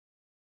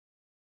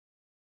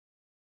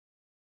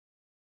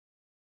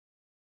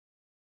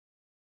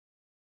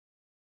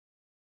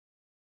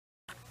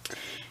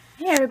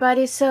Hey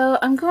everybody, so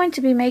I'm going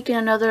to be making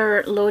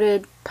another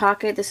loaded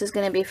pocket. This is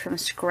going to be from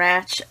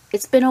scratch.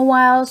 It's been a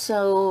while,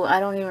 so I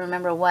don't even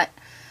remember what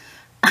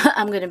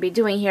I'm going to be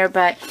doing here,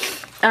 but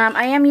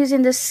I am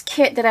using this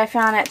kit that I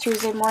found at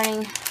Tuesday Morning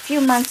a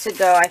few months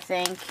ago, I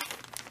think.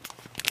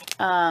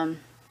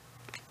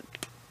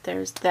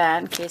 There's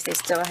that, in case they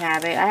still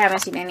have it. I haven't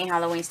seen any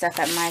Halloween stuff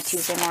at my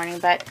Tuesday Morning,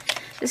 but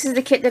this is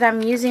the kit that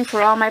I'm using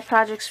for all my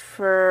projects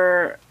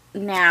for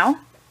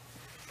now.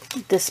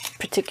 This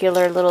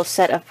particular little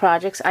set of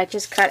projects. I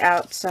just cut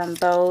out some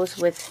bows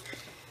with,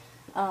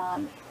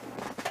 hold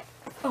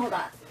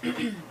on.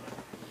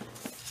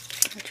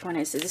 Which one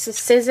is it? This is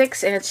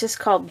Sizzix, and it's just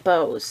called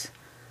bows.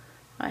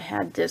 I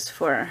had this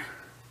for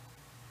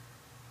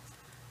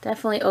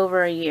definitely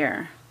over a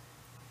year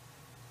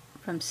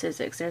from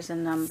Sizzix. There's a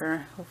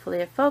number.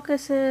 Hopefully it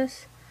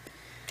focuses.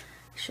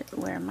 I should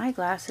wear my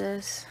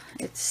glasses.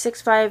 It's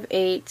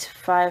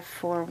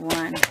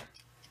 658541.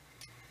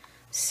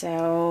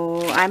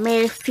 So I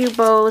made a few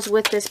bows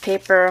with this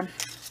paper.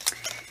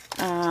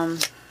 I'll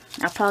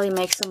probably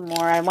make some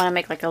more. I want to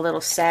make like a little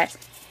set.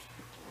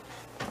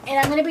 And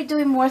I'm going to be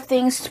doing more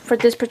things for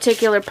this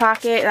particular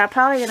pocket. And I'm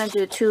probably going to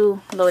do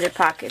two loaded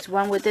pockets.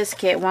 One with this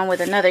kit, one with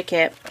another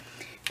kit.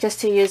 Just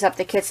to use up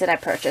the kits that I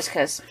purchased.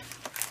 Because,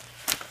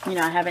 you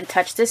know, I haven't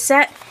touched this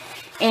set.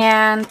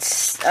 And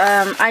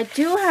I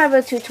do have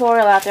a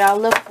tutorial out there. I'll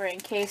look for it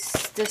in case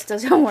this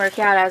doesn't work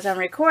out as I'm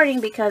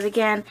recording, because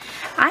again,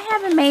 I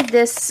haven't made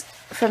this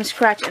from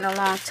scratch in a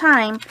long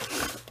time.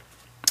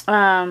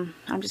 I'm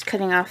just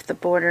cutting off the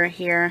border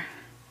here.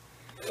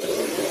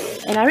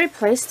 And I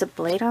replaced the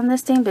blade on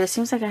this thing, but it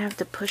seems like I have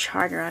to push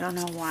harder. I don't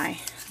know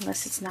why.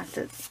 Unless it's not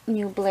the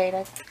new blade.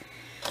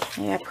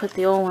 Maybe I put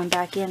the old one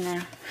back in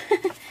there.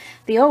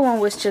 The old one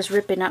was just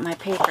ripping up my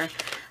paper.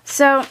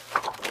 So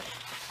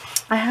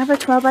I have a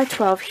 12 by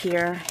 12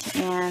 here,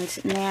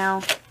 and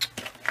now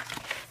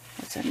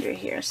what's under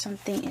here?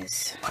 Something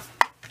is.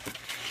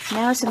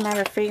 Now it's a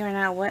matter of figuring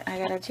out what I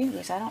gotta do,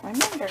 because I don't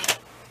remember.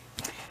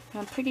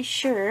 I'm pretty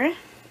sure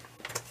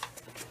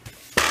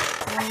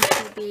I'm going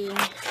to be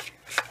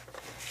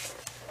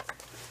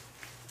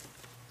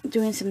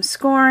doing some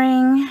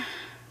scoring.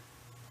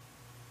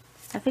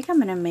 I think I'm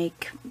gonna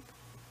make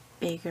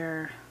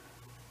bigger.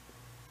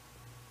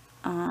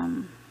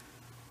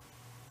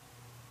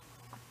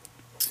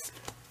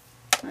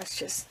 Let's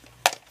just,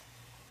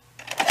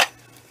 I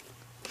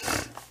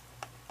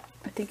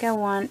think I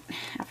want,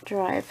 after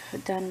I've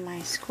done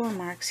my score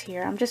marks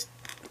here, I'm just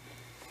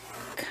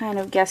kind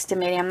of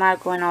guesstimating. I'm not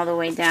going all the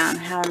way down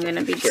how I'm going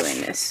to be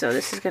doing this. So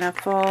this is going to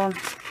fold.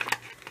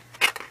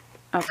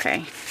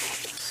 Okay,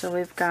 so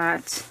we've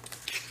got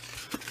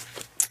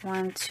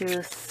 1,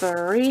 2,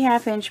 3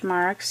 half-inch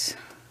marks.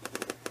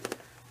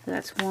 So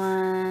that's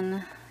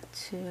 1,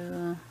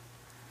 2,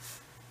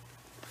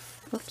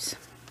 oops.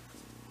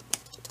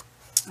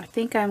 I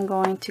think I'm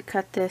going to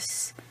cut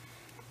this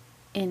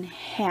in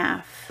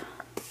half.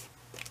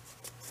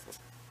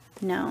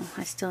 No,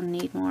 I still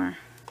need more.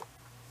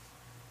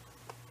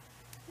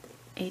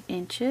 8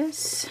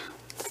 inches.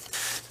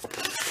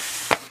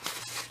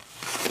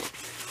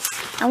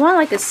 I want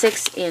like a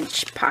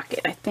 6-inch pocket,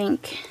 I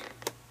think.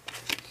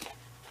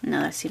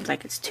 No, that seems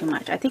like it's too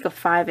much. I think a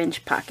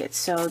 5-inch pocket.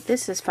 So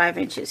this is 5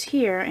 inches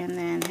here, and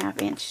then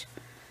 ½ inch.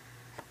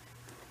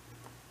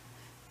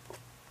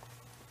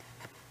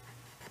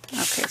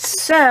 Okay,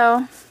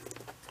 so,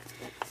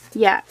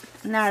 yeah,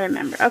 now I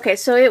remember. Okay,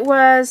 so it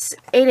was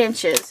 8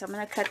 inches. I'm going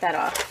to cut that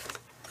off.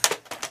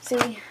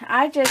 See,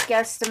 I just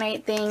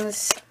guesstimate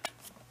things.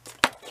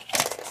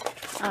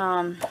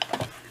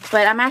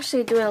 But I'm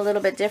actually doing a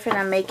little bit different.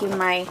 I'm making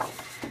my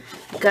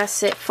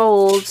gusset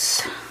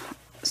folds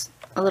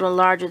a little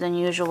larger than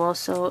usual.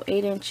 So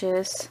 8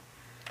 inches.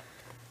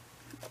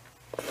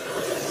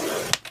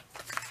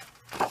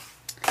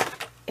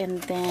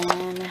 And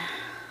then,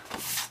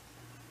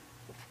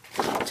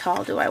 how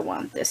tall do I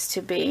want this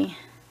to be?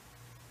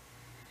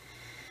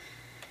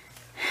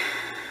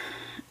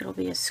 It'll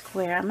be a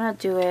square. I'm going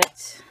to do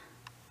it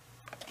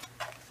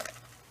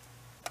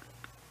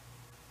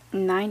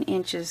 9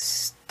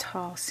 inches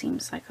tall.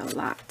 Seems like a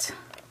lot.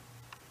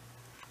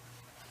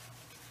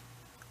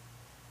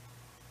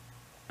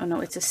 Oh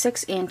no, it's a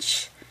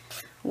 6-inch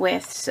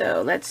width.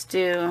 So let's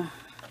do,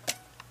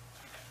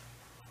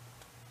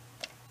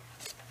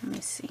 let me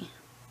see.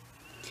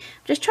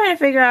 Just trying to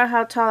figure out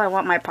how tall I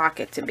want my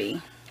pocket to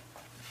be.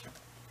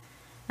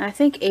 And I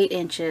think 8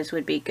 inches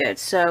would be good.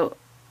 So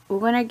we're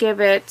going to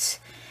give it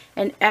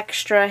an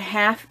extra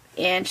 ½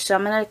 inch. So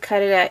I'm going to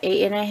cut it at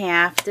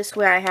 8½ This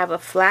way I have a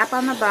flap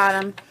on the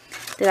bottom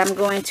that I'm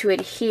going to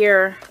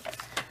adhere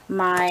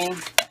my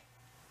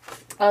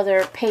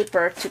other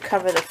paper to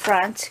cover the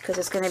front, because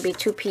it's going to be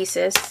 2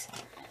 pieces.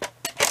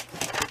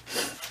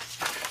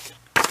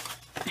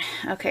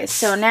 Okay,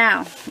 so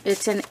now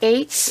it's an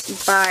 8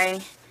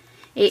 by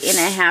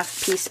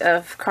 8½ piece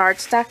of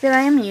cardstock that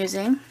I am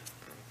using,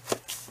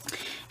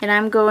 and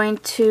I'm going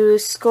to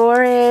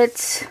score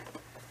it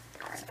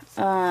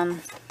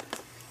 1,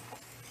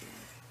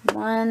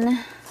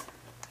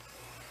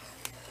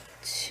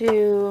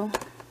 2,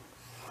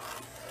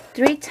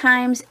 3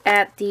 times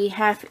at the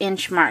 1/2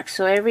 inch mark.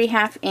 So every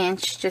 1/2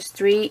 inch, just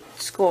 3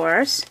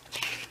 scores.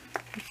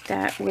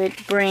 That would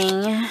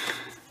bring,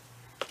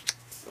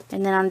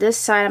 and then on this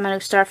side I'm going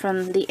to start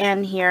from the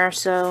end here,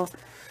 so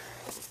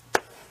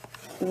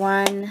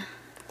 1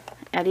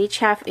 at each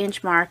 1/2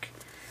 inch mark,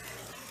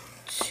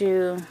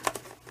 2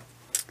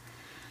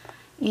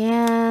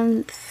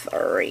 and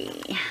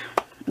 3.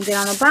 And then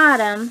on the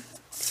bottom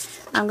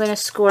I'm going to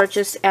score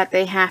just at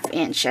the 1/2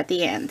 inch at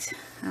the end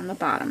on the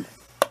bottom.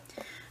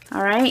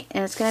 Alright,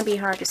 and it's going to be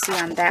hard to see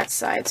on that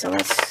side, so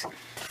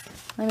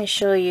let me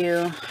show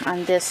you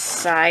on this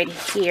side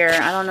here.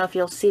 I don't know if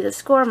you'll see the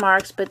score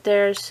marks, but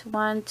there's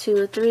 1,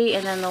 2, 3,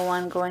 and then the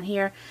one going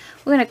here.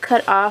 We're going to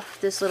cut off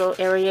this little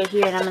area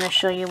here, and I'm going to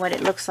show you what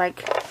it looks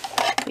like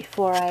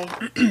before I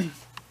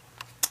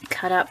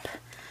cut up.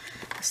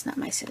 That's not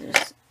my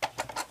scissors.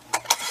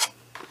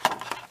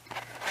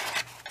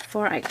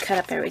 Before I cut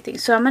up everything.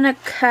 So I'm going to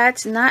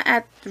cut not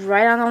at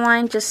right on the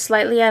line, just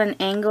slightly at an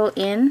angle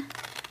in.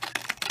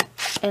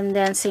 And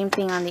then same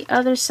thing on the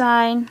other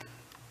side.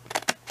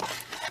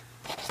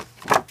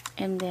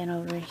 And then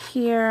over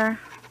here.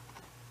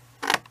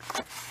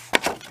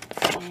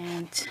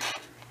 And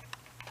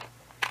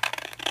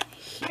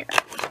here.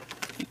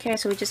 Okay,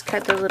 so we just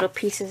cut those little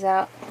pieces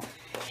out.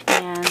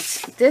 And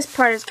this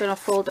part is going to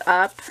fold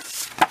up.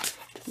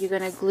 You're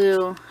going to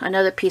glue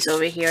another piece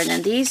over here. And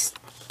then these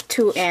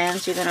 2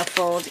 ends you're going to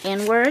fold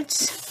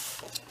inwards,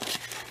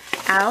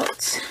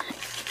 out,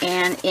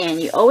 and in.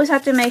 You always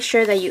have to make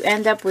sure that you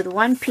end up with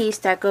one piece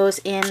that goes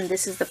in.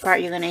 This is the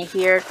part you're going to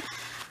adhere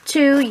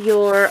to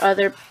your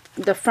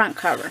the front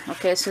cover.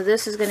 Okay, so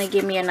this is going to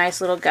give me a nice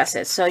little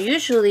gusset. So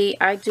usually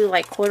I do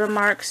like quarter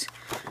marks.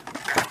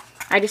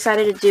 I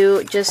decided to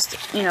do just,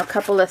 you know, a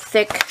couple of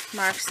thick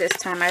marks this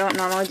time. I don't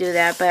normally do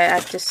that, but I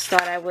just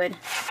thought I would.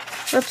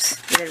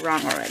 Whoops, did it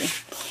wrong already.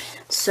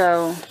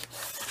 So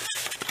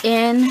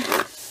in,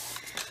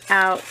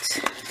 out,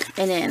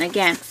 and in.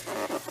 Again,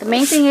 the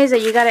main thing is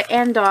that you got to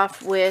end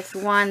off with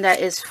one that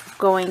is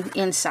going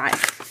inside.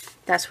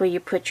 That's where you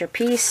put your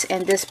piece,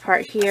 and this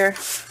part here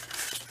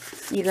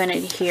you're going to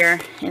adhere,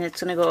 and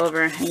it's going to go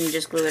over, and you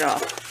just glue it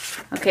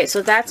off. Okay,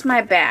 so that's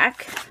my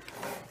back,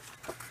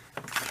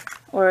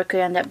 or it could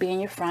end up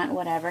being your front,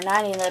 whatever.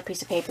 Not any other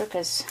piece of paper,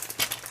 because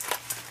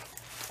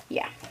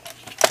yeah.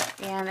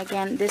 And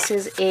again, this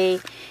is a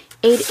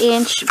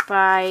 8-inch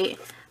by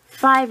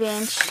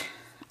 5-inch.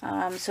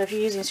 So if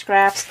you're using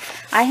scraps,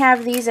 I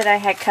have these that I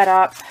had cut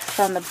off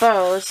from the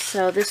bows,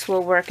 so this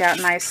will work out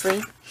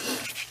nicely.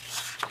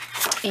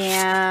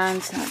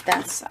 And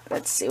that's,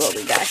 let's see what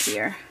we got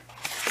here.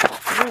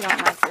 I really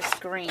don't like this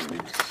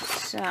green,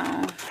 so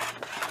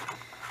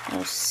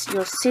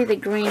you'll see the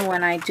green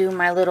when I do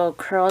my little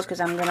curls, because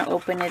I'm going to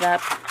open it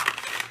up.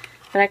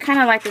 But I kind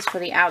of like this for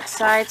the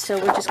outside, so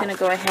we're just going to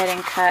go ahead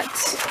and cut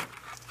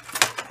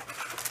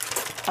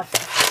a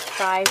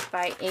 5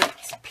 by 8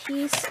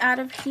 piece out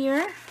of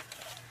here.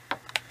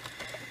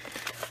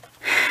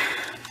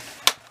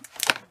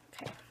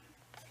 Okay.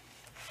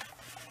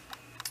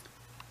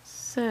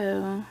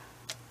 So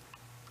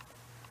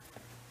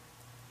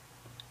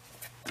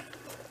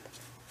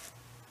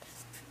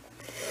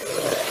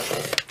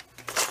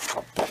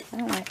I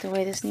don't like the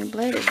way this new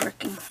blade is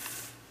working.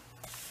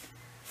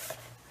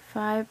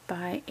 5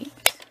 by 8.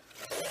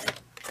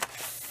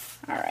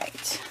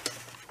 Alright.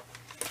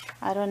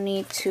 I don't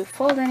need to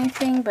fold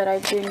anything, but I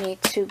do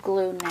need to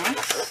glue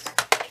next.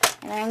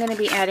 And I'm going to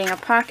be adding a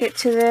pocket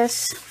to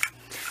this.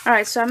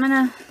 Alright, so I'm going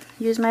to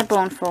use my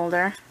bone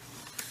folder.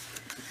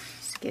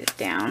 Just get it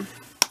down.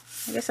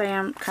 I guess I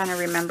am kind of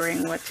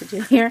remembering what to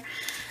do here.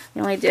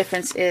 The only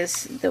difference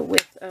is the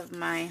width of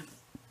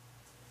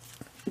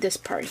this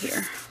part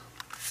here.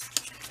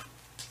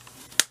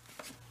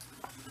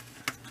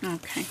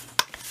 Okay.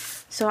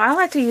 So I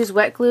like to use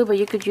wet glue, but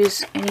you could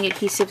use any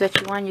adhesive that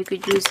you want. You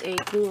could use a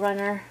glue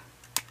runner.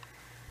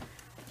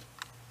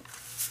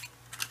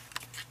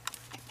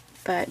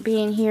 But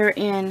being here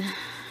in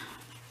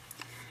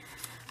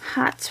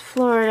hot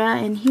Florida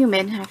and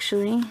humid,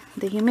 actually,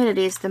 the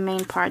humidity is the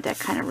main part that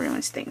kind of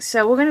ruins things.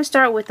 So we're going to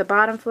start with the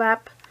bottom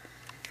flap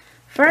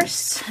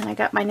first. And I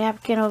got my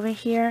napkin over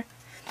here.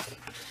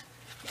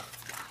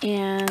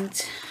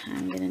 And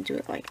I'm going to do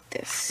it like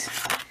this.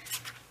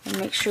 And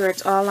make sure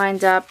it's all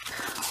lined up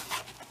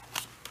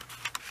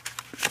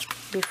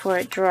before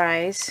it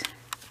dries.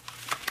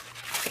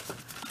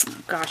 Oh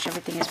gosh,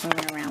 everything is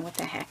moving around. What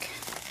the heck?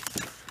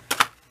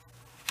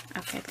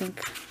 Okay, I think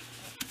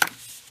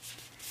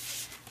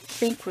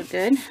we're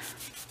good.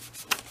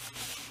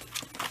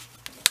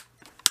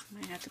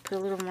 Might have to put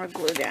a little more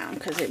glue down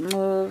because it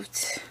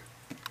moved.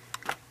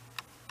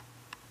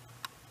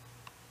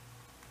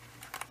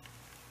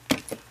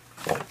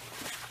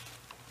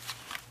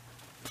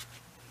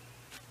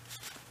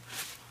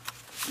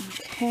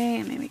 Okay,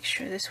 let me make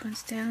sure this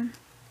one's down.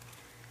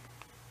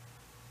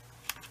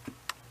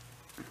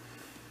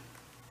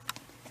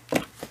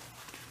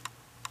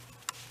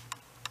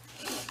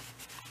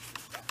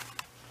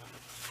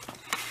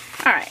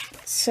 Alright,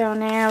 so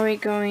now we're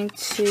going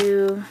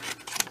to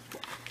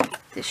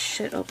This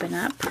should open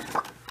up.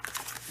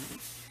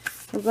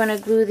 We're going to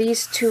glue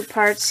these two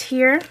parts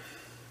here.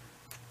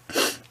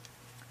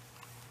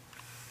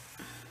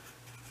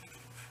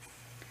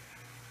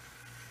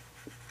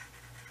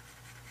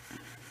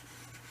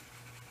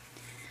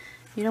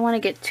 You don't want to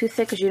get too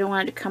thick because you don't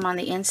want it to come on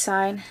the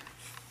inside.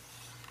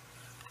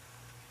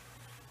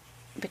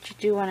 But you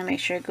do want to make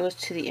sure it goes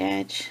to the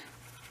edge.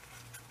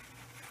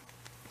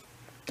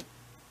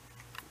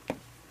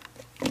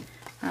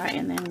 Alright,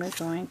 and then we're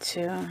going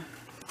to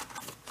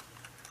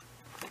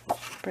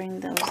bring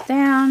those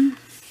down.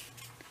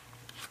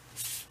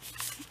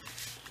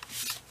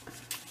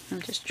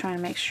 I'm just trying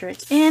to make sure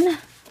it's in.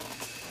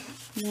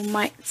 You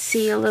might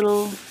see a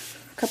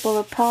couple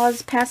of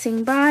paws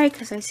passing by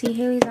because I see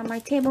Haley's on my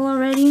table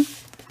already.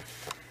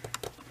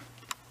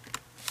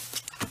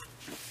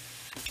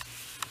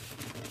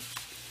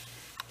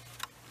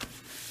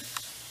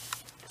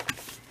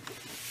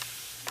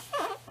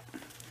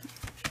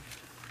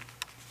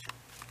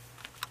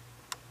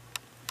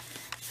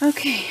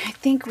 Okay, I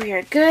think we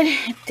are good.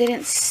 It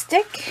didn't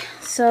stick.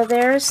 So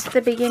there's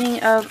the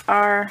beginning of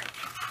our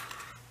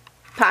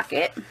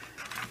pocket.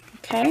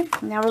 Okay,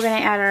 now we're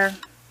going to add our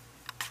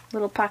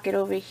little pocket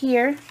over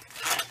here.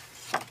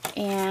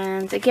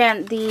 And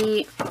again,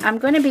 I'm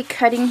going to be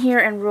cutting here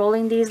and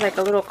rolling these like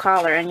a little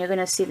collar, and you're going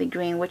to see the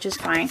green, which is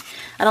fine.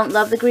 I don't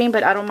love the green,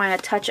 but I don't mind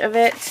a touch of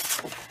it.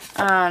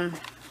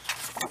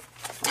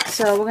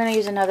 So we're going to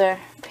use another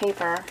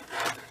paper.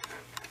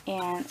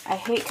 And I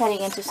hate cutting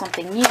into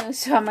something new,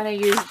 so I'm going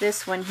to use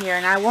this one here.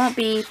 And I won't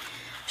be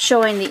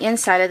showing the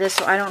inside of this,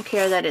 so I don't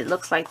care that it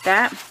looks like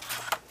that.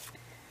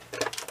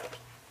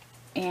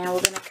 And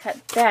we're going to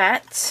cut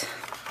that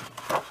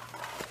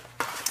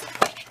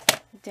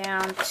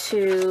down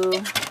to,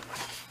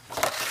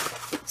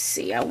 let's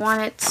see, I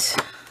want it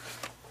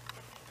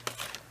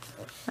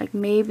like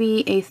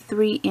maybe a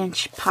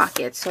 3-inch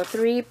pocket. So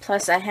 3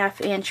 plus a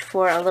 1/2 inch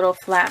for a little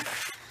flap.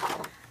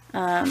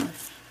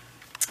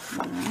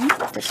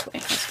 This way,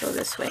 let's go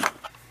this way.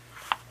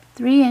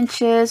 3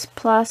 inches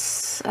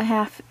plus a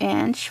 1/2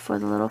 inch for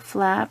the little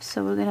flap.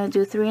 So we're going to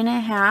do 3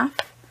 1/2.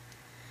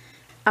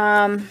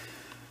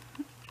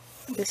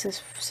 This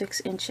is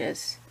 6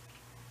 inches.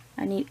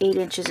 I need 8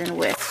 inches in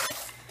width.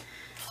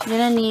 I'm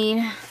going to need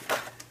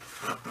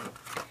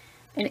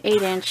an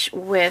 8-inch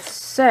width.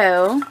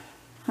 So,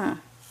 8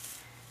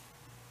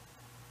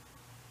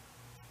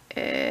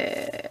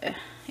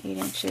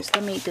 inches.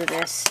 Let me do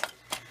this.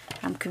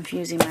 I'm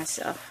confusing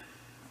myself.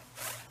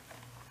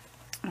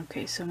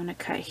 Okay, so I'm going to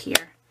cut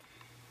here.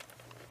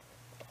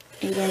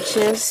 8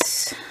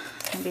 inches.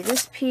 Maybe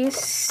this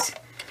piece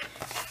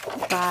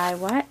by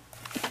what?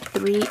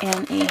 3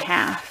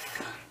 1/2.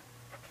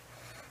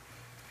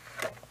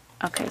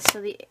 Okay,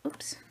 so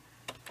oops.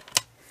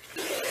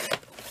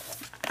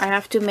 I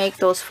have to make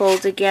those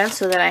folds again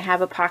so that I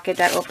have a pocket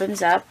that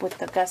opens up with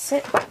the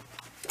gusset.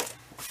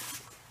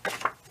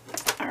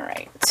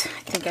 Alright,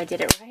 I think I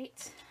did it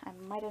right. I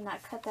might have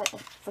not cut that.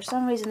 For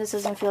some reason this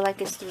doesn't feel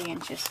like it's 3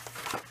 inches.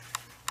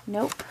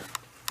 Nope.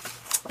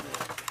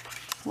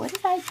 What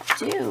did I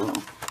do?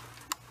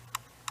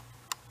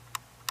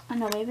 Oh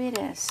no, maybe it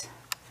is.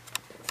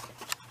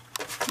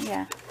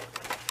 Yeah.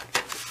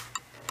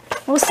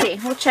 We'll see.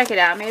 We'll check it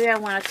out. Maybe I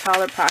want a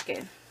taller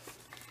pocket.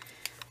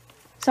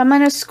 So I'm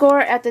going to score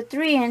at the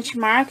 3-inch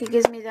mark. It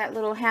gives me that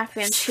little 1/2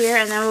 inch here.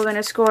 And then we're going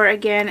to score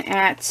again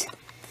at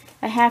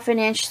a 1/2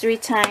 inch 3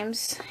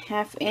 times.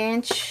 1/2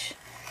 inch,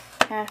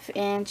 1/2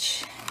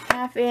 inch,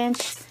 1/2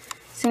 inch.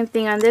 Same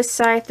thing on this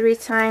side. 3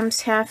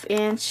 times, 1/2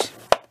 inch,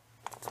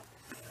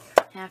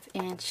 1/2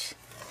 inch,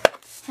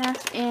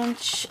 1/2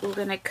 inch. We're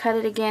going to cut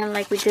it again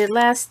like we did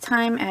last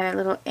time at a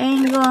little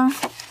angle.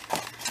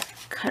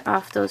 Cut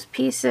off those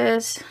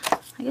pieces.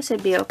 I guess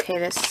it'd be okay,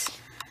 this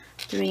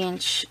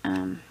 3-inch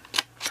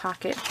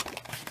pocket.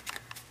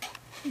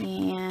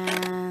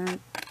 And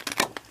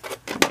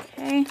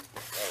okay,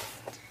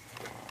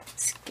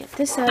 let's get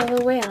this out of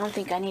the way. I don't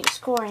think I need to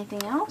score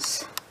anything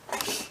else.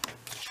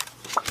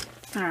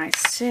 Alright,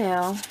 so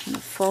I'm going to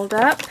fold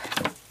up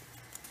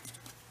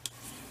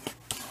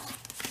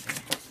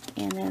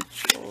and then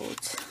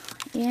fold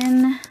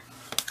in,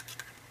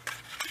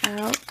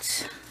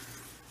 out,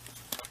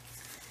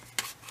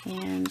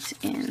 and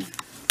in.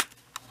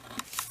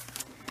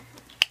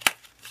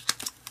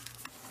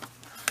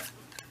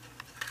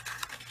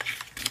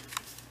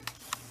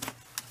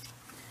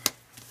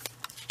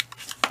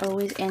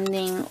 Always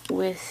ending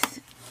with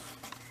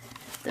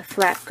the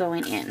flap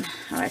going in.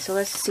 Alright, so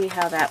let's see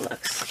how that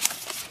looks.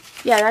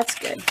 Yeah, that's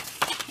good.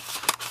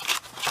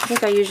 I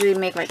think I usually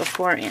make like a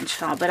 4-inch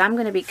haul, but I'm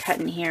going to be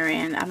cutting here,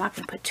 and I'm not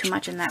going to put too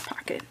much in that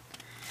pocket.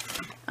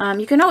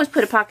 You can always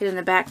put a pocket in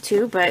the back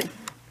too, but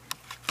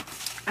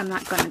I'm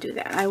not going to do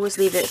that. I always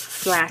leave it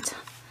flat.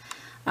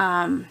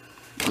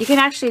 You can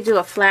actually do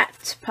a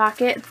flat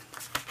pocket.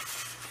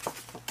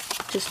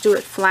 Just do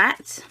it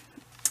flat.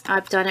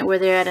 I've done it where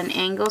they're at an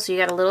angle, so you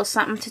got a little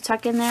something to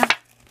tuck in there.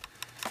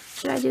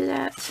 Should I do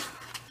that?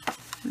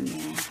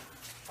 Yeah.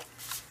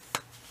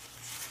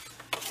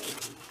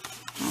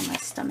 Oh, my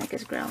stomach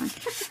is growling.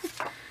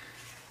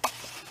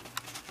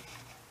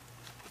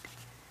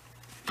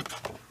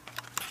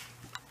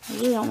 I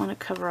really don't want to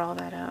cover all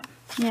that up.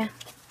 Yeah.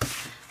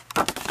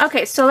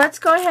 Okay, so let's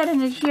go ahead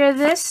and adhere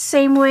this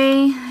same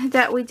way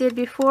that we did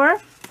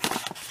before.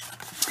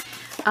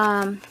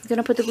 I'm going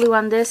to put the glue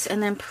on this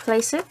and then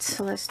place it.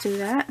 So let's do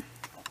that.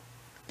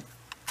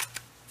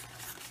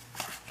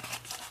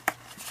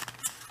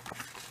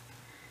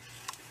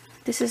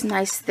 This is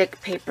nice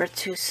thick paper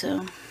too,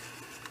 so.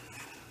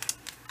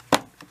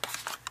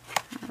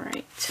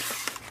 Alright.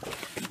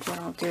 What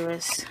I'll do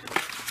is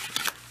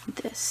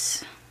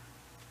this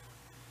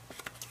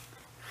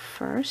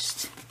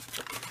first.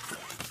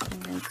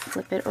 And then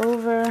flip it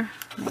over.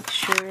 Make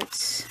sure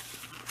it's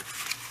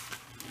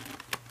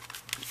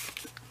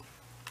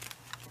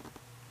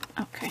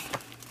okay.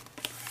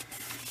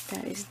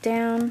 That is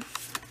down.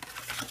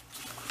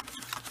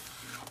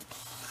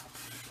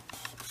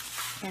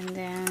 And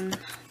then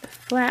the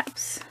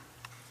flaps.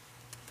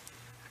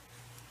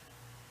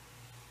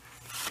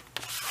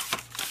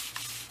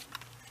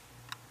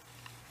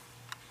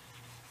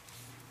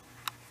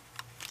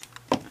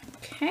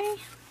 Okay.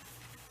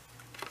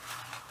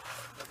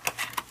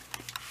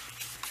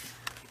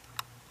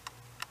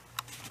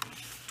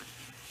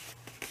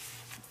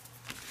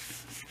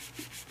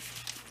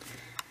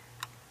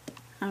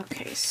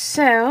 Okay,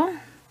 so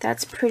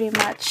that's pretty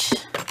much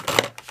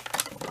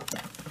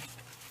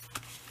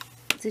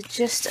the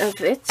gist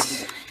of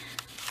it.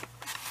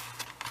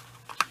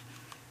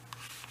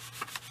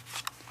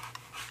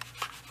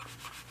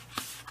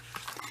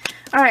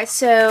 Alright,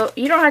 so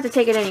you don't have to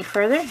take it any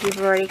further.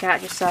 You've already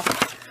got yourself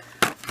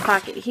a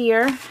pocket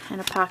here and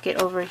a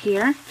pocket over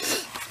here.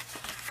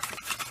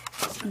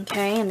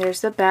 Okay, and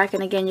there's the back,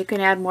 and again you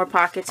can add more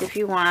pockets if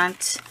you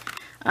want.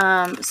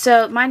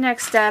 So my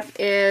next step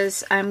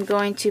is I'm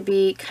going to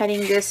be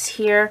cutting this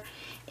here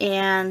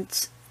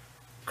and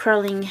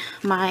curling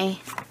my,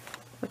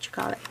 what you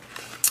call it,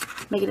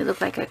 making it look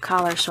like a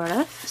collar sort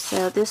of.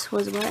 So this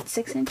was what,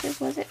 6 inches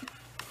was it?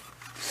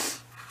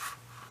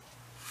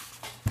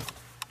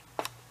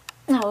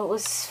 No, it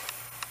was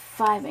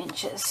 5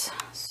 inches.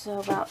 So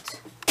about,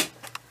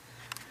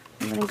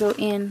 I'm going to go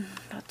in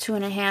about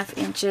 2.5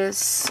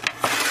 inches.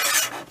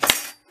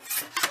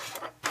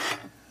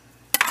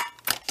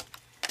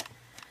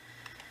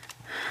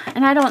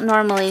 And I don't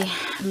normally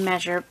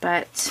measure,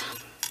 but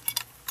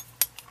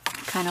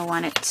I kind of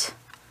want it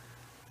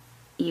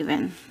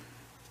even.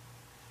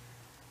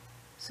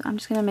 So I'm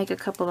just going to make a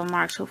couple of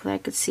marks. Hopefully I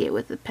could see it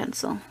with the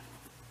pencil.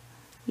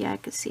 Yeah, I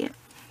could see it.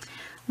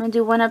 I'm going to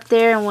do one up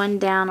there and one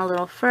down a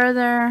little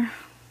further.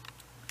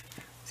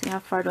 See how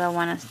far do I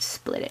want to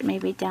split it?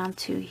 Maybe down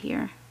to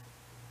here.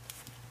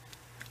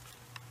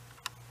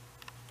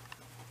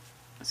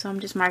 So I'm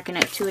just marking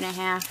at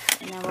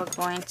 2.5, and then we're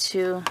going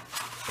to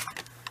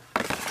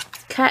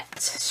cut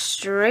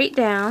straight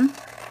down.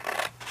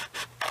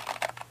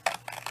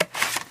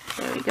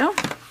 There we go.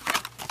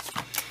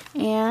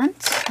 And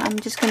I'm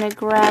just going to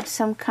grab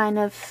some kind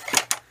of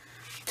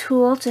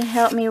tool to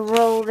help me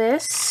roll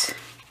this.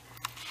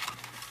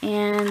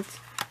 And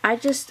I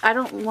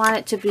don't want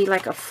it to be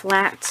like a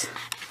flat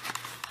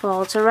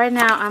fold. So right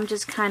now I'm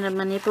just kind of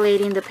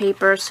manipulating the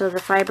paper so the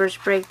fibers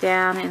break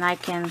down and I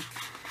can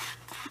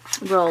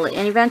roll it.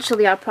 And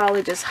eventually I'll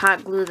probably just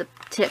hot glue the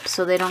tips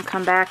so they don't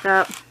come back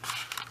up.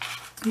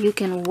 You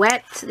can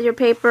wet your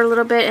paper a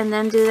little bit and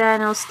then do that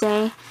and it'll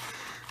stay.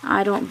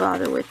 I don't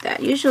bother with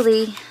that.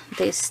 Usually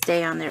they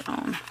stay on their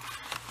own.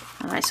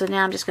 Alright, so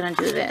now I'm just going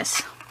to do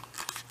this.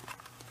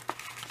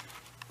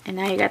 And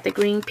now you got the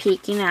green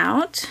peeking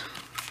out.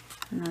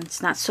 And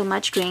it's not so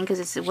much green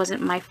because it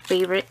wasn't my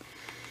favorite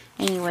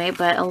anyway,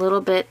 but a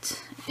little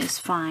bit is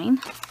fine.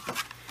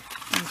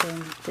 And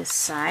then this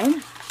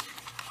side.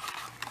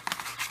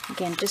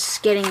 Again,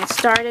 just getting it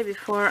started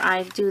before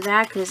I do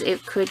that because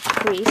it could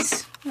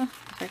crease. Oh,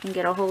 if I can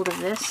get a hold of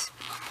this.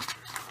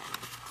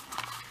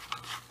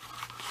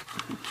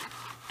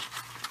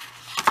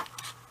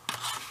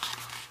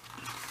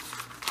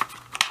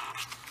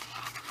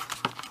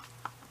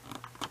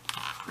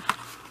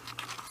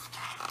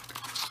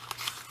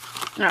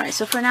 Alright,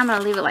 so for now I'm going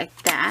to leave it like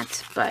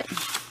that, but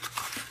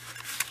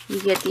you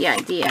get the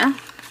idea.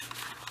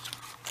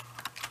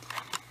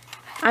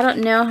 I don't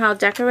know how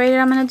decorated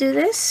I'm going to do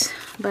this,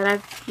 but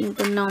I've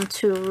been known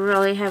to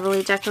really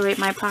heavily decorate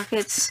my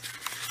pockets.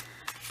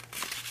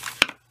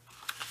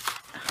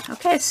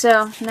 Okay,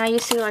 so now you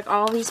see like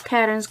all these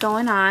patterns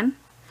going on,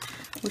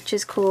 which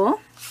is cool.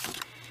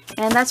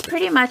 And that's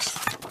pretty much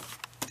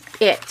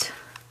it.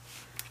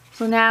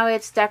 So now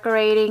it's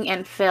decorating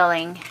and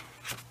filling.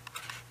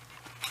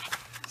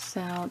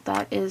 So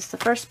that is the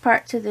first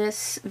part to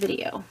this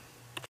video.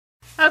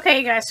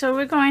 Okay guys, so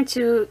we're going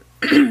to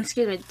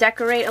excuse me,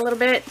 decorate a little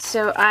bit.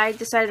 So I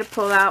decided to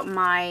pull out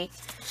my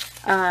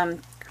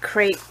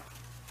crepe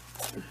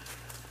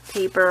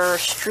paper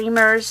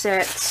streamers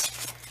that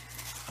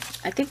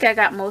I think I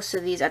got most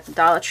of these at the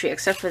Dollar Tree,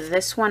 except for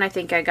this one I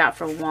think I got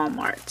from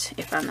Walmart,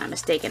 if I'm not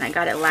mistaken. I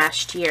got it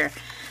last year.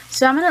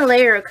 So I'm going to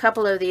layer a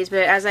couple of these,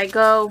 but as I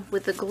go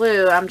with the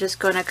glue, I'm just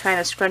going to kind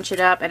of scrunch it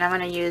up, and I'm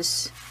going to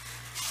use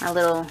my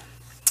little,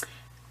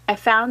 I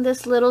found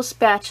this little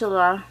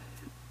spatula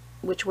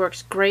which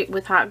works great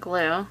with hot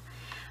glue,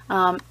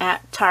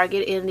 at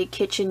Target in the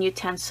kitchen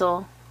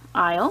utensil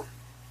aisle.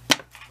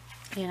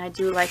 And I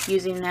do like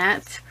using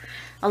that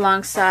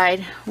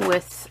alongside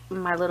with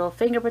my little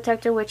finger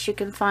protector, which you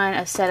can find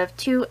a set of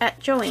 2 at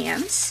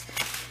Joann's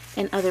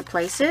and other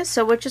places.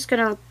 So we're just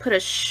going to put a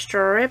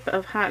strip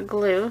of hot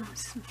glue,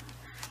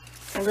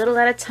 a little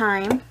at a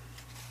time,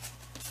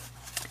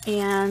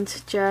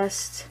 and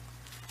just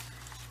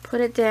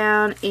put it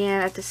down,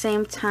 and at the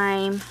same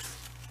time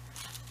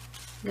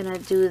I'm gonna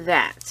do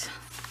that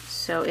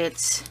so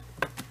it's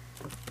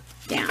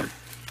down.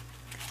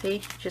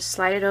 See, just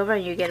slide it over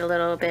and you get a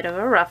little bit of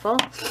a ruffle.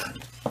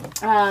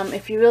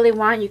 If you really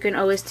want, you can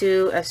always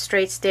do a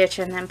straight stitch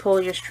and then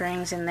pull your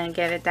strings and then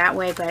get it that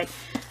way, but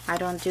I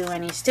don't do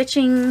any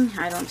stitching.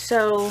 I don't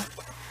sew.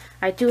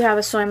 I do have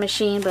a sewing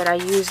machine, but I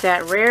use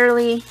that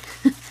rarely.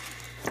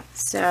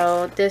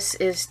 So this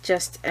is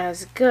just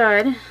as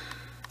good.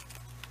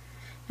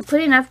 And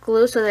put enough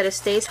glue so that it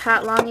stays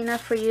hot long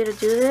enough for you to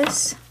do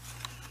this,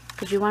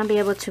 because you want to be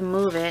able to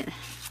move it.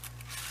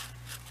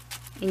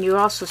 And you're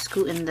also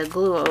scooting the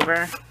glue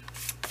over.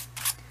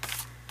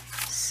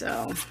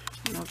 So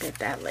we'll get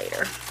that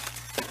later.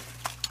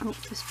 Oh,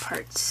 this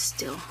part's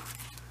still.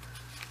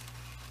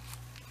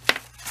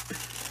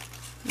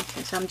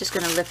 Okay, so I'm just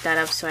going to lift that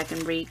up so I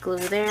can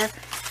re-glue there.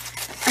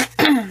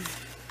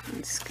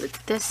 And scoot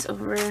this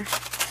over.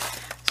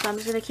 So I'm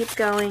just going to keep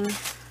going.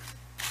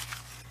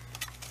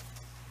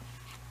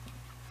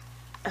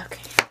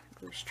 Okay,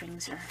 glue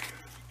strings are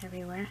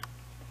everywhere.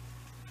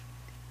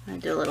 I'm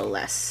going to do a little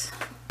less.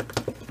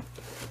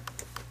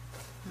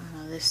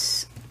 Oh,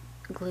 this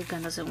glue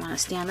gun doesn't want to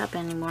stand up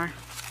anymore.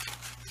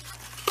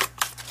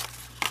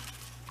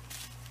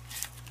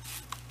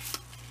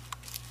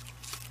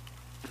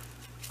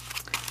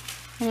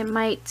 And it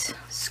might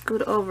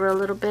scoot over a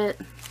little bit.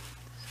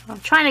 So I'm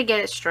trying to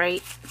get it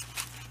straight.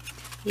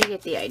 You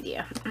get the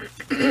idea.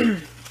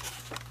 Let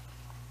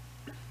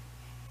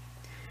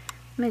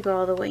me go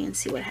all the way and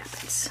see what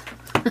happens.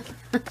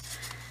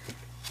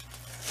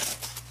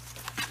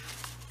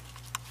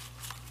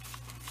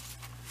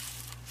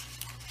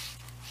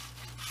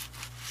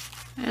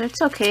 And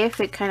it's okay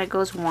if it kind of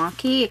goes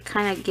wonky. It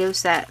kind of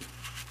gives that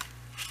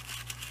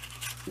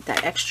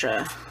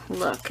extra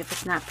look if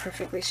it's not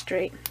perfectly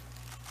straight.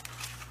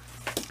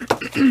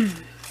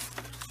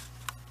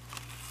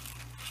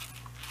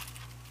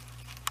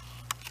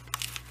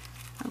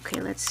 Okay,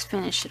 let's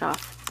finish it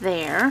off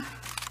there.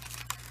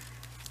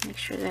 Make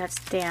sure that's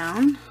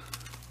down.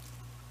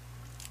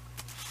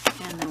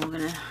 And then we're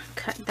going to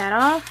cut that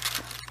off.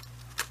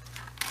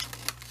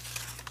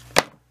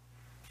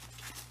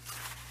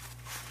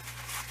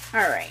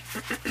 Alright.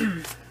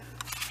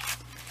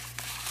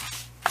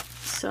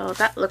 So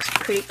that looks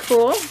pretty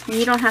cool. And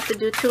you don't have to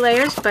do 2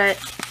 layers, but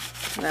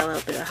I got a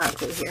little bit of hot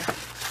glue here.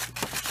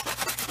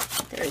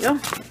 There we go.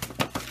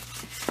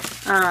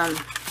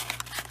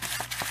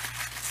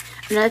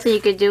 Another thing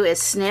you could do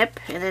is snip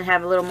and then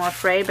have a little more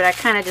fray, but I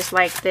kind of just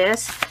like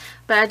this.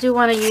 But I do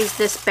want to use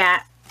this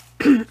bat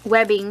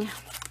webbing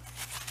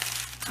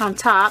on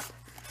top.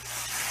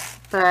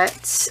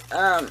 But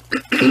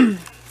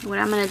what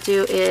I'm going to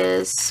do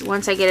is,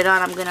 once I get it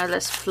on, I'm going to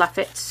just fluff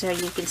it so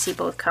you can see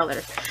both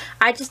colors.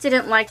 I just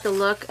didn't like the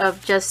look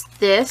of just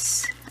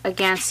this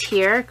against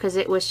here, because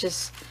it was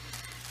just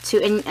too,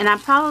 and I'm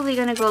probably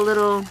going to go a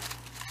little,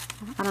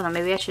 I don't know,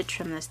 maybe I should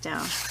trim this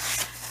down.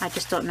 I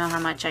just don't know how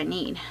much I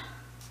need.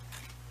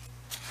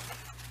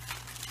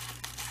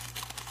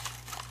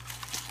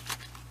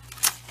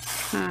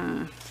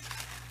 I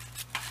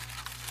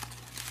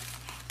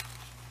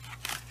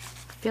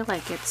feel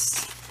like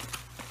it's,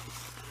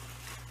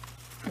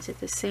 is it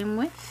the same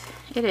width?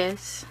 It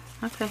is.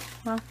 Okay,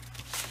 well,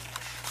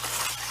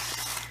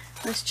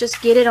 let's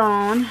just get it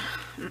on.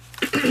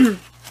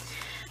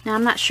 Now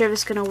I'm not sure if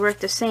it's going to work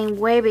the same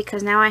way,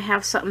 because now I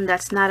have something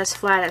that's not as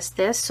flat as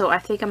this, so I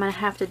think I'm going to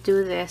have to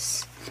do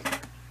this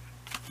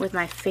with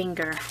my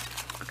finger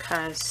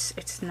because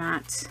it's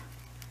not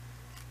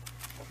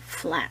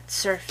flat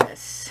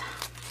surface.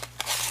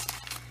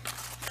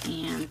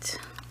 And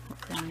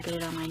hopefully I can get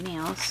it on my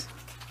nails.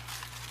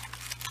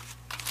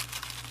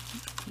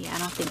 Yeah, I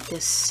don't think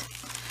this,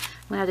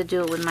 I'm going to have to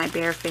do it with my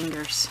bare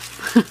fingers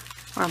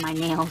or my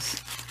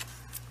nails.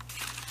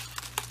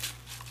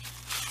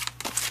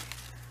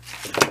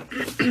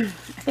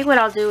 I think what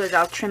I'll do is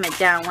I'll trim it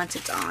down once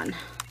it's on.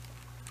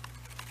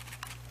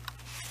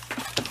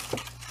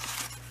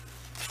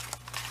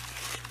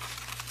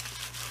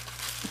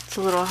 It's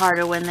a little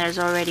harder when there's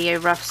already a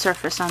rough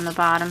surface on the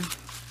bottom.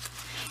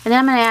 And then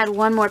I'm going to add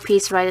one more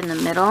piece right in the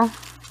middle.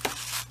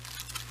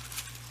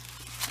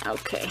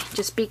 Okay,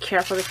 just be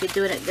careful if you're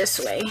doing it this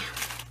way.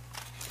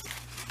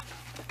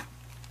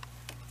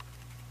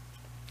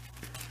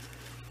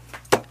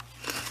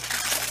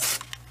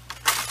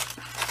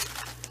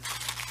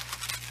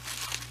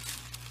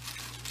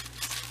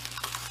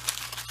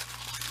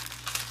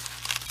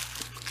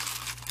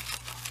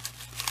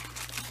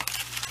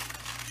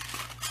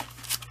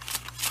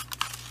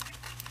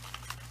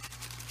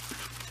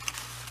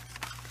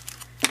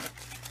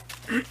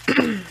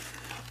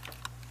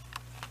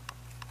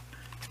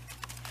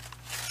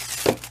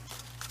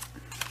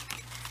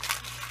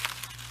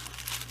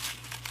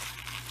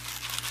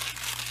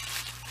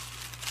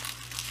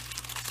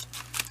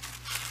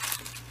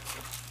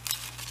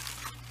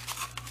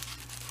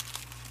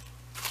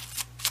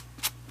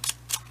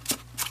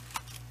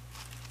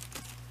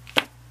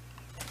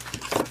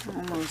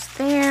 Almost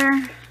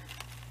there.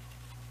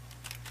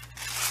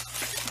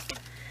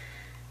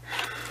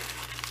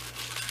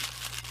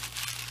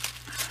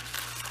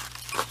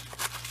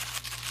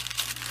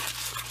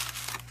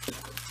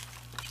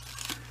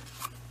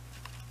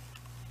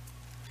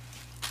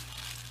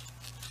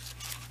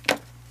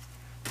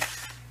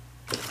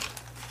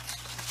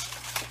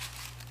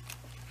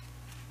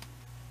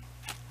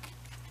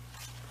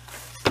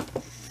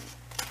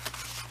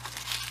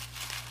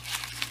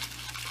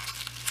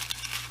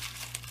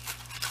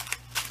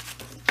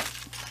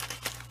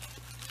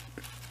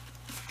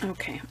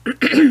 Okay. Let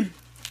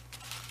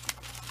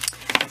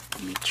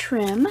me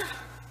trim.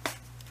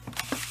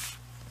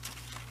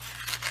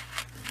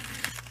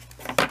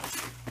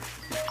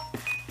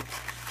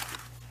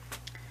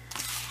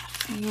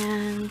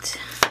 And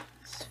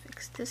let's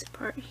fix this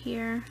part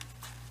here.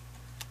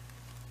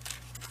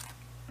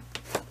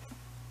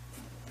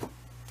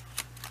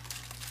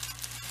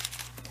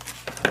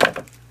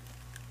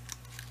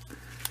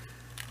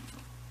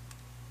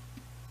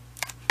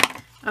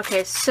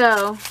 Okay,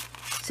 so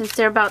since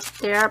they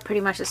are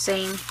pretty much the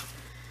same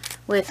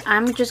width,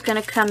 I'm just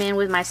going to come in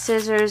with my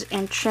scissors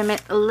and trim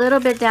it a little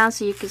bit down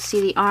so you can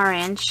see the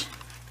orange.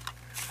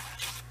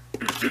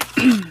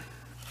 I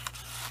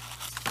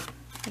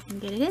can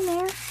get it in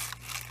there.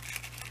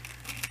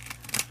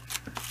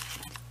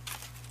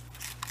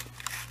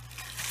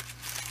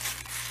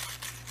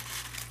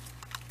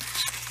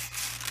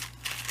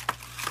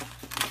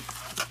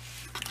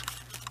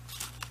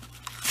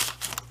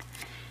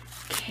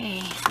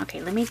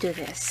 Okay, let me do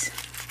this.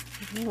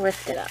 Let me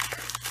lift it up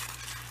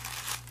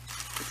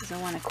because I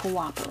want to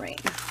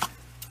cooperate.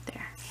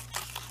 There.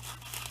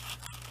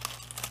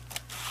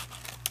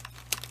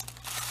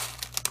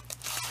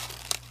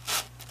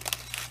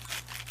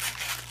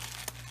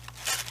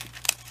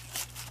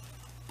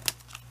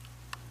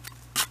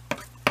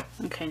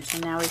 Okay, so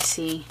now we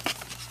see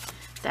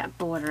that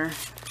border.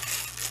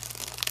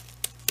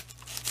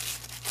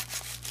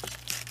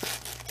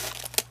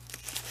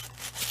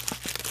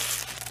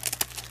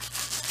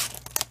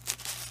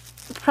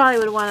 Probably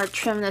would want to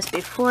trim this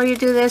before you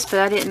do this,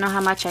 but I didn't know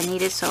how much I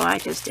needed, so I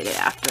just did it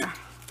after.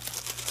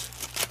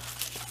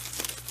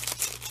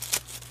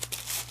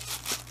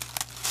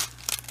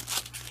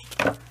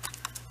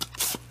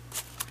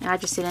 And I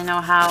just didn't know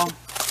how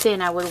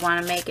thin I would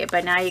want to make it,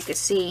 but now you can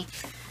see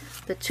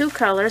the two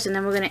colors, and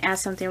then we're going to add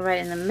something right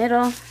in the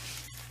middle.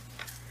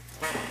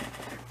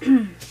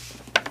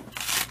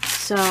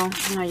 So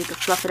now you can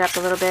fluff it up a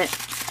little bit,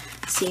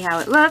 see how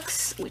it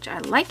looks, which I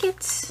like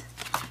it.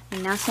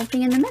 And now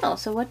something in the middle.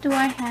 So what do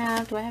I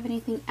have? Do I have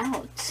anything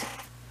out?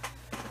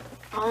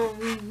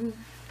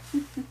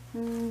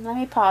 Let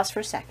me pause for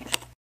a second.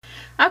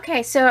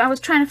 Okay, so I was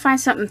trying to find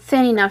something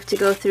thin enough to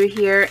go through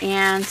here,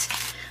 and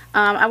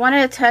I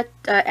wanted to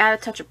add a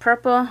touch of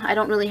purple. I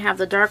don't really have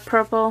the dark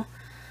purple,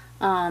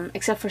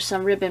 except for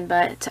some ribbon,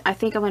 but I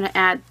think I'm going to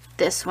add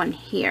this one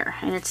here,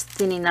 and it's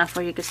thin enough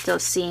where you can still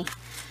see.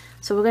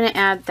 So we're going to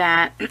add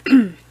that.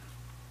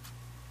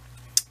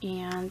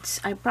 And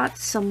I brought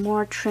some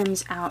more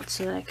trims out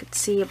so that I could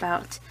see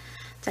about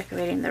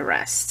decorating the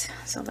rest.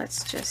 So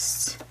let's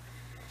just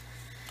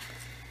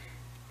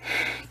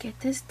get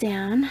this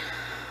down.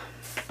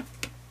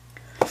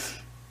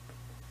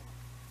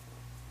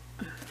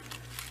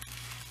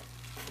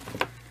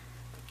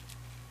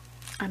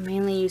 I'm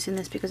mainly using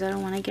this because I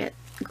don't want to get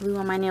glue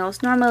on my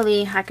nails.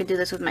 Normally I could do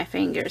this with my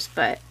fingers,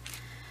 but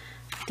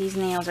these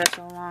nails are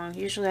so long.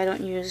 Usually I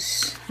don't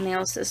use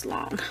nails this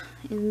long.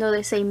 Even though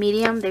they say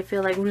medium, they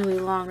feel like really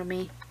long to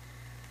me.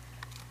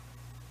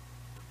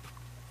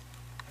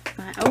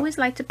 I always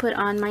like to put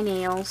on my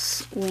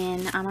nails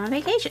when I'm on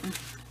vacation,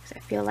 because I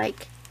feel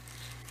like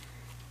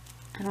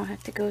I don't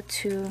have to go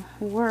to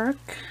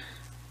work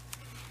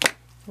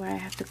where I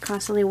have to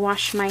constantly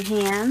wash my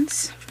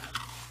hands.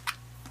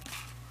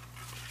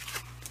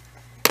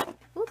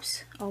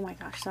 Oops. Oh my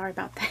gosh, sorry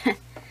about that.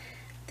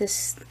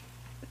 This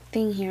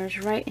thing here is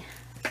right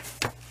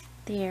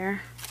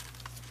there.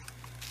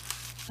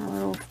 A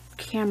little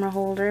camera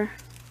holder.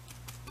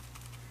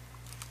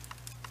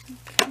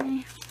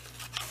 Okay.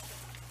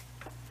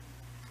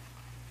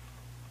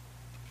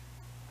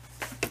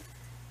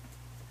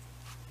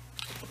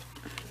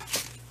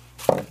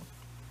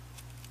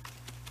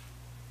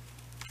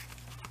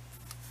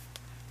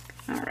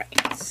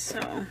 Alright,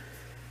 so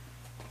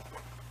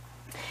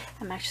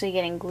I'm actually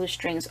getting glue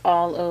strings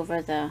all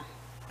over the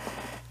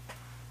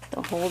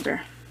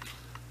holder.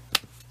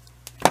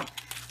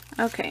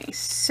 Okay,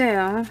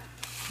 so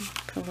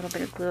put a little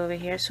bit of glue over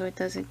here so it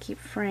doesn't keep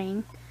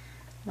fraying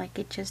like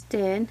it just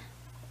did.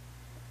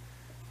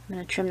 I'm going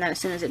to trim that as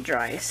soon as it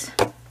dries.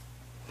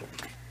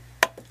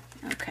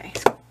 Okay,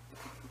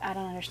 I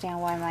don't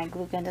understand why my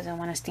glue gun doesn't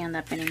want to stand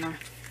up anymore.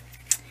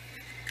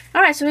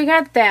 Alright, so we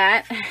got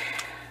that.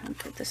 I'll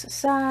put this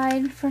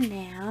aside for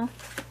now.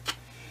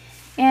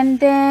 And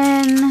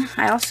then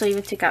I also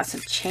even took out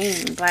some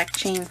chain, black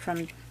chain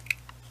from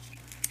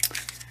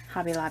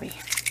Hobby Lobby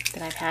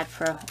that I've had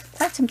for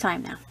quite some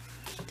time now.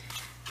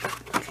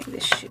 Okay,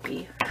 this should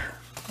be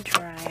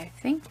dry, I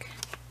think.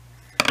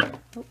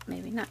 Oh,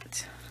 maybe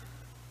not.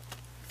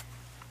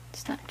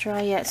 It's not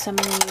dry yet, so I'm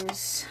going to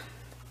use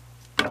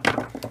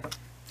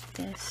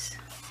this.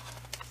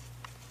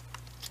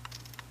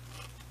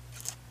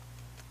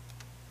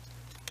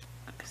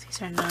 Because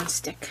these are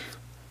non-stick.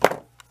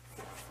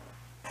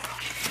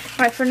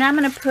 Alright, for now I'm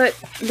going to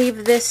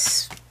leave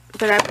this,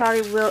 but I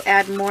probably will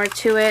add more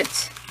to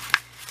it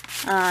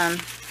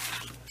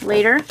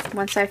later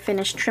once I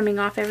finish trimming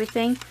off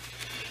everything.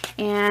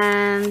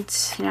 And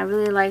you know, I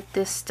really like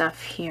this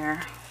stuff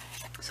here,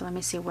 so let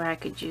me see where I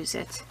could use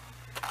it.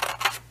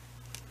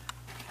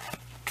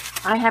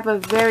 I have a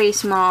very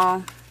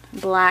small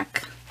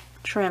black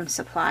trim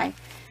supply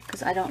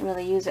because I don't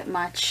really use it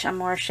much. I'm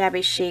more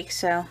shabby chic,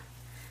 so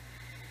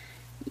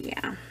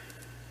yeah.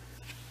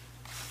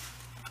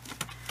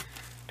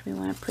 Do we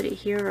want to put it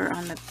here or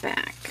on the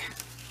back?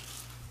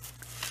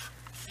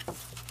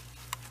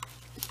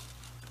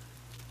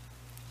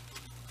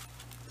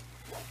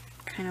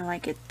 Kind of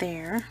like it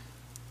there.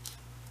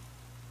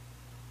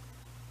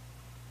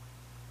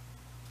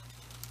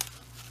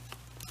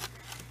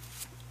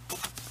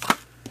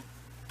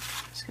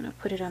 Just going to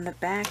put it on the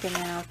back and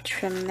then I'll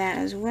trim that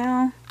as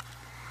well.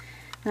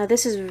 Now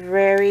this is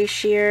very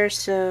sheer,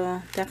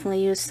 so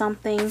definitely use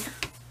something.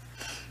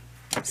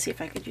 Let's see if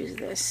I could use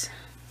this.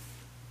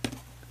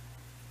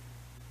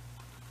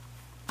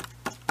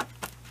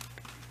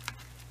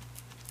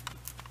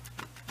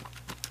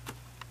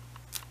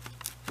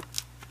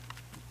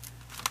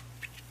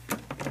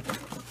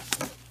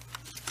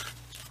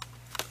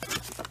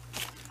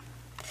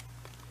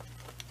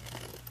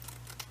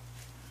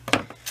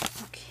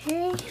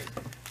 Okay,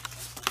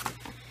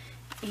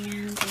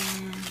 and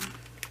then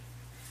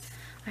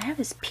I have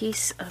this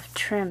piece of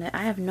trim that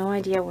I have no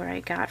idea where I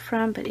got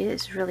from, but it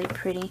is really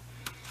pretty,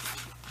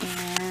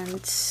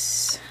 and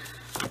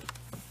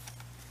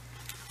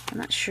I'm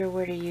not sure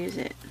where to use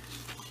it.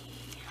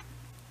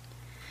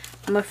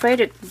 I'm afraid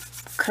to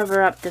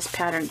cover up this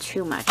pattern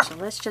too much, so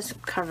let's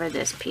just cover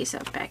this piece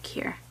up back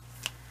here.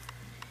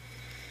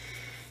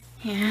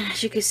 And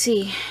as you can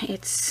see,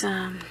 it's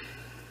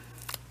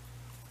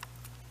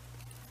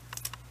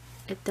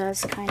it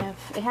does kind of,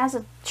 it has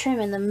a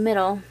trim in the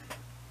middle.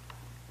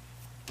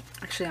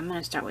 Actually, I'm going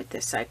to start with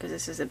this side because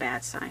this is a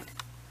bad side.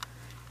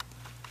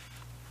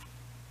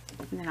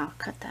 And then I'll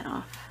cut that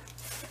off.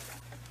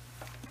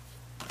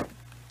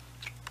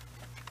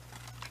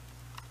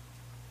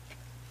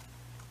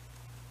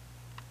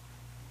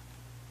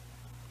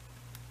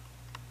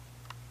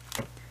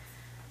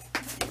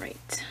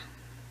 Right.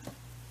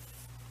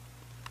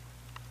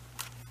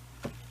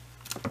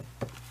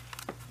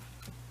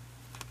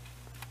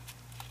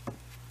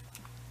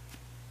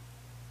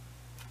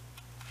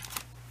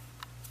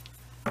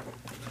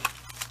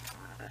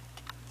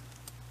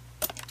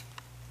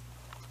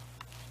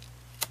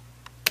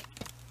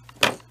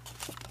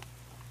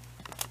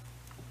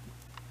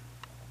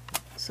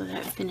 So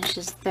that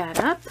finishes that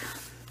up.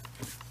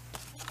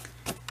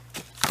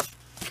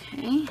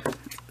 Okay.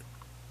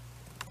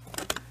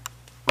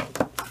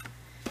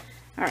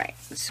 Alright,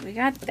 so we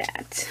got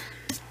that.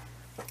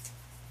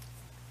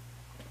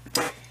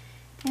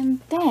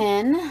 And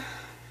then,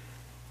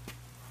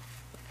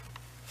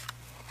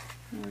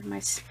 where'd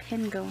my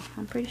pin go?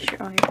 I'm pretty sure,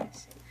 oh, here it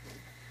is.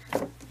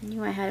 I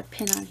knew I had a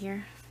pin on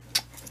here.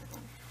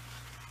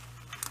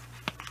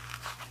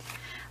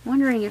 I'm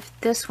wondering if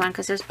this one,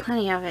 because there's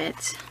plenty of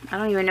it. I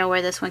don't even know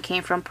where this one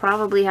came from.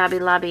 Probably Hobby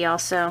Lobby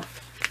also.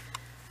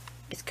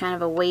 It's kind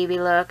of a wavy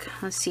look.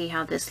 Let's see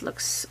how this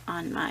looks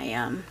on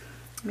my,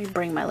 let me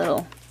bring my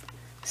little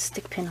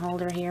stick pin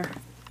holder here.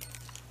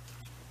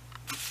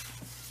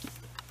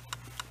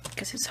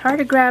 Because it's hard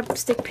to grab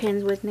stick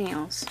pins with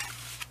nails.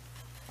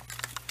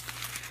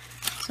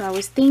 So I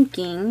was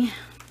thinking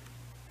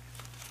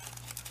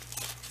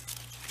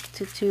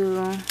to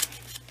do, I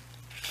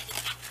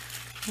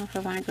don't know if I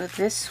want to go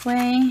this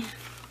way.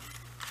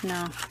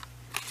 No.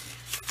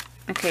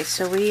 Okay,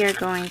 so we are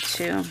going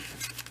to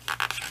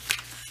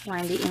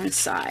line the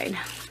inside.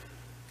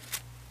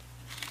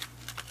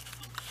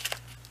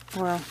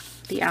 Or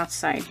the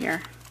outside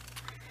here.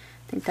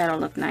 I think that'll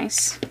look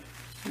nice.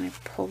 Let me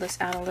pull this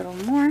out a little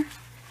more.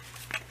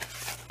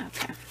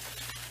 Okay.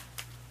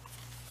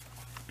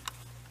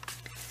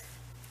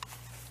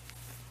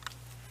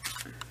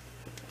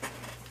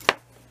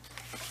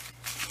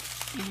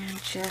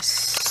 And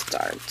just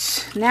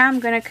start. Now I'm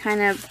going to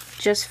kind of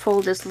just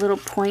fold this little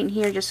point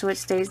here just so it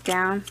stays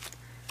down.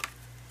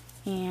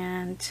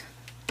 And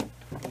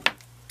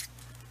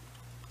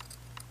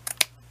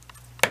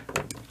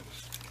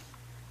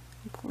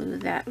glue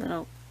that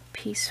little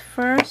piece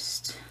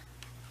first.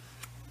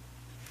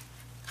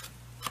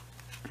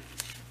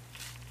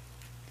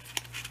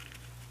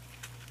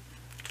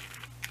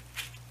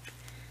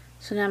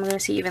 So now I'm going to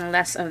see even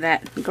less of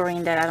that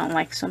green that I don't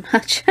like so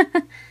much.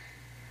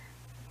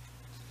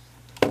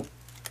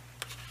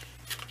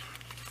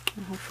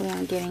 Hopefully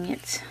I'm getting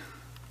it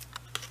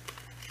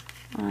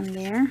on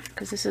there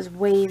because this is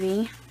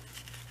wavy.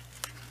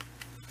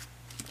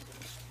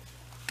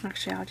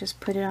 Actually, I'll just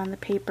put it on the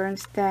paper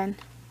instead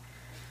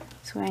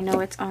so I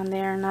know it's on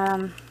there,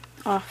 not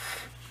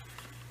off.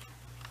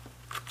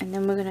 And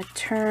then we're going to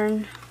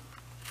turn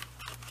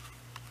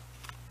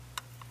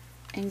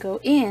and go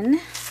in.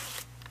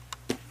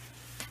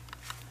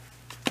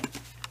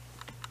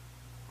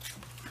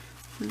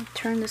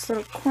 Turn this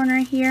little corner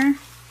here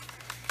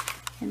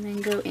and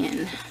then go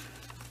in.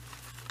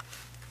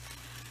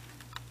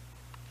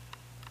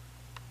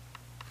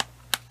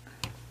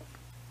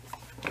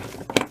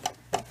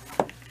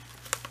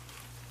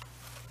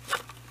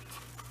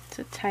 It's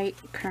a tight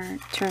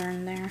current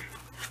turn there.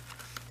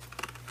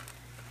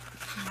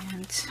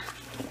 And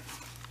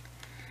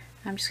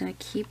I'm just going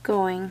to keep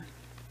going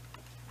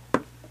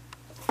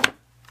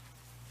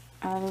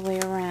all the way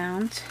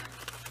around.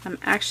 I'm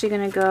actually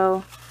going to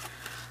go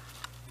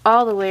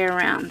all the way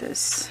around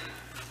this.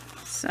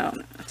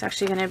 So it's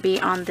actually going to be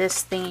on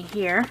this thing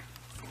here.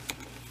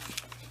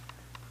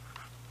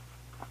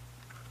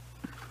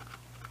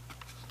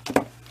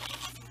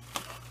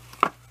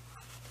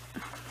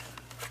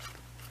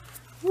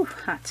 Ooh,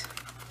 hot.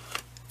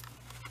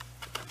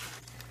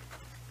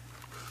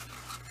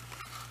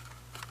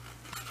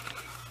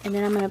 And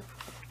then I'm going to,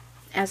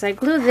 as I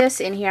glue this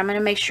in here, I'm going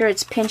to make sure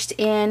it's pinched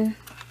in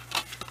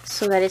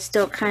so that it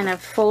still kind of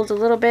folds a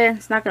little bit.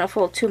 It's not going to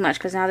fold too much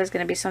because now there's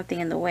going to be something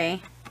in the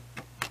way.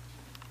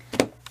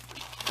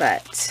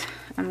 But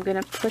I'm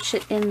going to push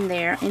it in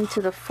there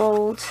into the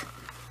fold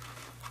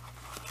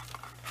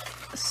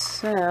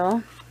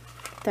so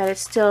that it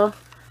still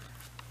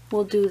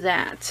will do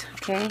that.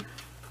 Okay,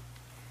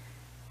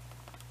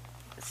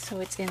 so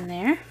it's in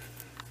there.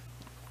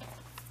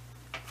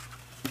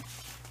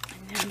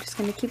 And now I'm just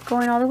going to keep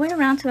going all the way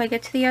around till I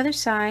get to the other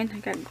side. I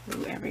got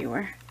glue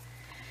everywhere.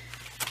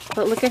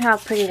 But look at how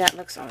pretty that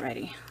looks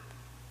already.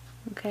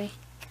 Okay,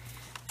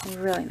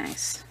 really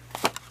nice.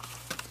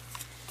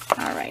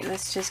 Alright,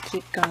 let's just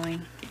keep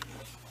going.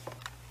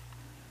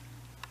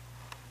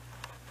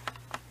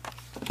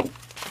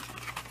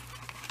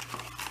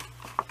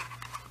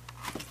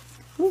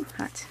 Ooh,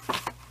 hot.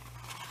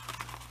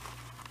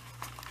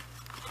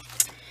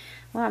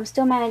 Well, I'm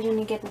still managing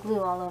to get the glue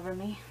all over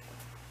me.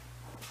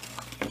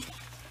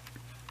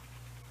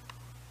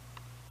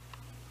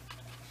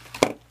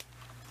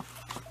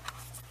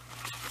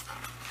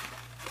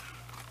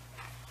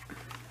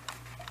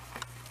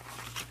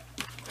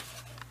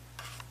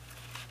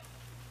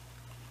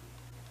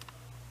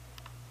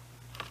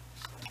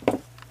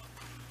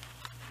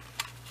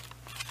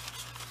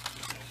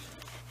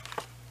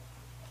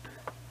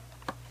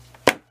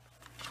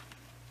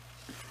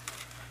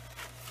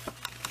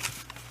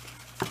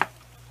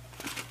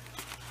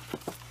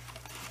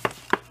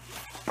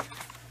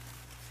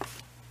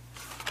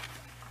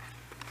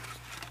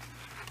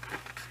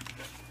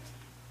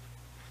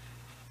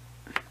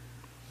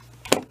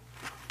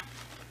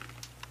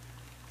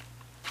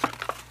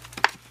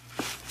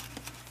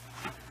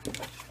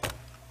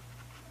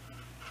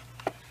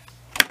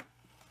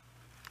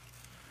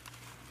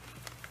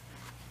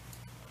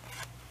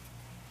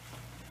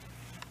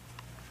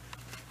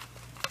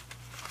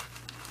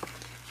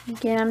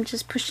 Again, I'm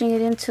just pushing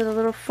it into the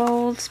little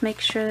folds, make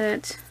sure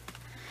that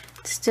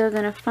it's still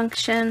going to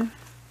function.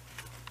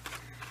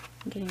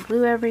 I'm getting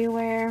glue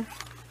everywhere.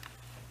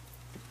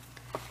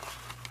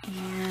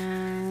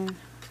 And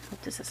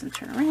hope this doesn't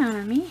turn around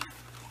on me.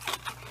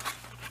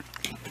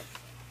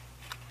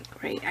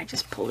 Great, I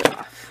just pulled it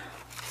off.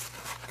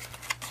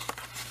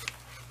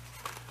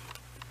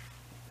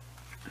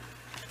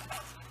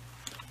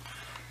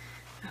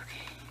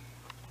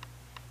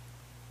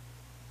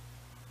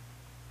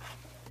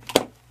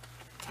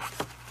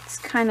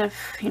 Kind of,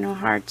 you know,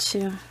 hard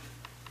to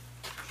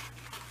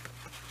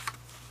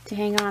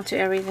hang on to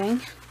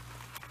everything.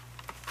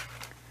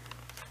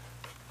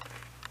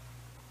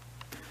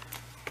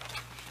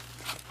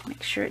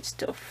 Make sure it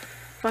still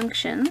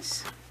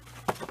functions.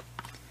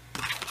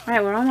 All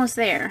right, we're almost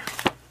there.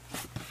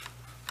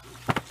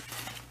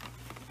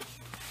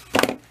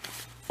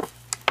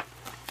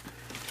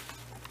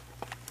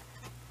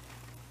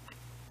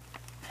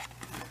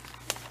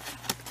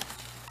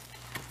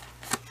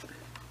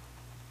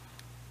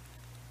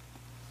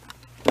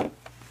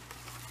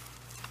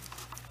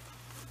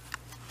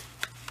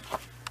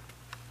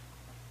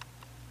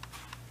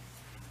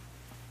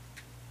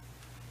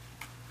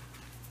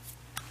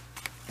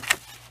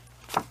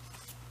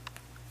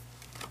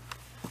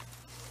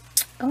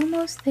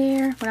 Almost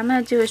there. What I'm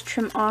going to do is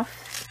trim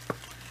off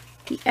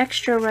the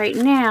extra right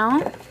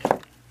now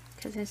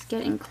because it's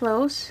getting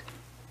close.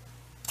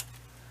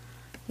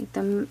 I think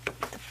the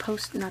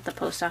post, not the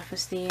post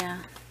office, the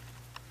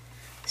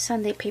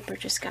Sunday paper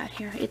just got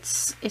here.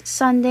 It's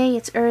Sunday.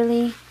 It's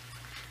early.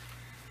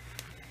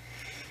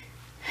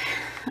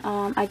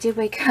 I did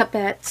wake up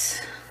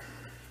at,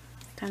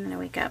 what time did I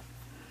wake up?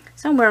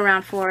 Somewhere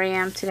around 4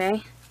 a.m.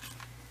 today.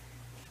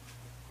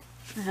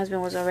 My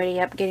husband was already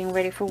up getting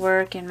ready for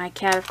work, and my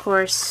cat, of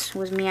course,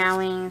 was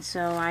meowing,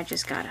 so I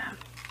just got up.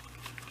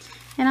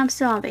 And I'm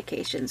still on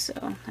vacation,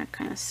 so that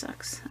kind of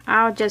sucks.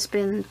 I've just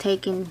been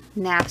taking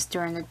naps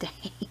during the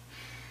day.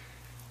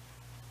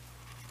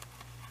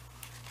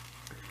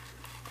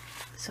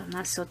 So I'm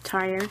not so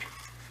tired.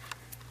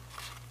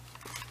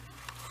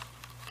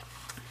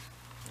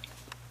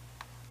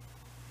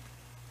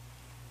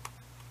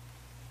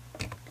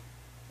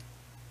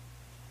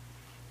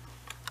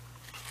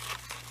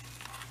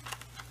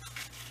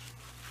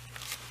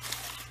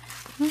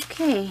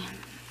 Okay,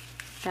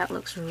 that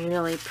looks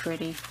really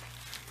pretty.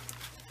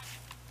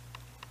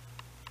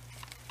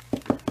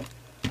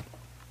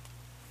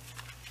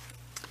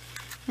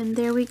 And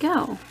there we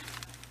go.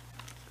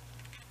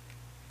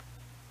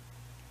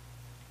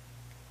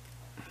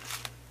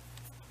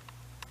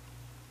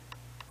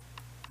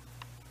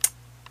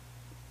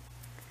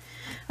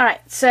 All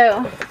right,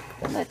 so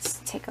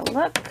let's take a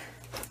look.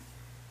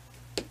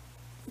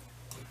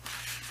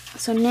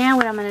 So now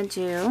what I'm going to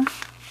do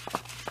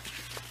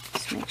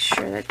is make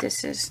sure that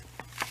this is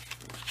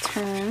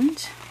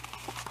turned.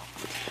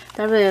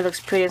 That really looks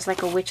pretty. It's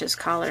like a witch's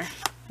collar,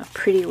 a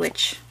pretty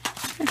witch.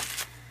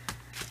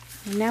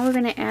 Now we're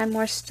going to add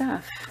more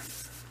stuff.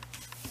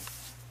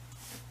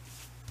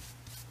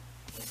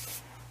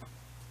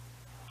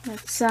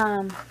 Let's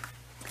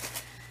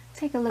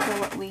take a look at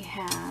what we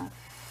have.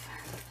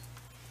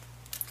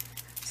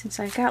 Since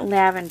I got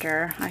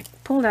lavender, I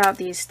pulled out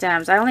these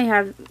stems. I only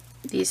have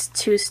these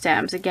 2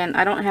 stems. Again,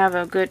 I don't have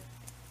a good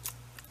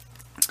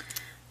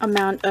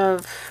amount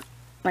of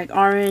like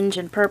orange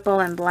and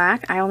purple and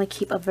black. I only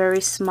keep a very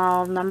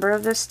small number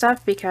of this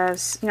stuff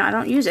because, you know, I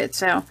don't use it.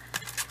 So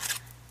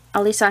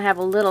at least I have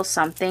a little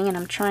something, and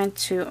I'm trying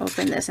to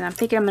open this, and I'm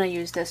thinking I'm going to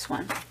use this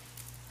one. I'm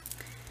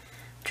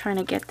trying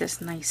to get this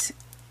nice.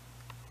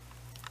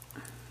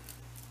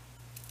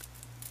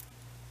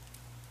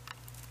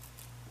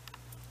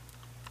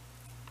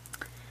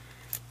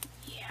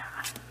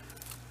 Yeah.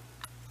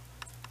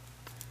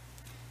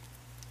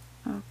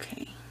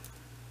 Okay.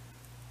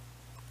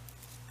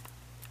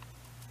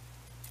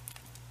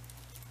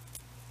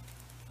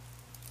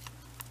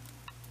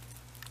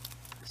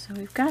 So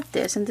we've got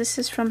this, and this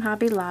is from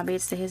Hobby Lobby.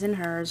 It's the His and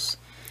Hers.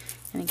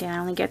 And again, I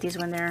only get these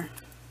when they're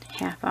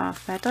half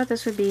off. But I thought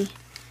this would be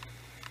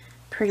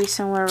pretty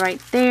somewhere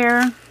right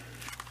there.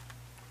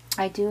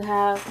 I do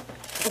have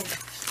a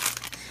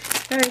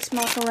very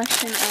small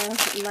collection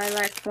of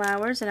lilac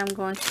flowers that I'm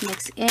going to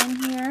mix in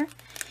here.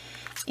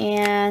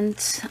 And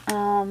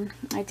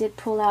I did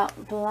pull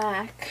out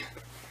black.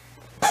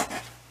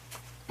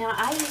 Now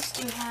I used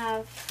to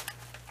have,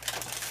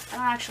 I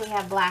don't actually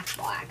have black.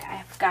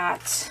 I've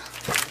got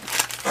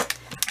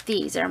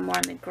these are more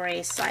on the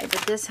gray side,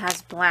 but this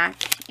has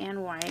black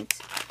and white.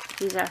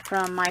 These are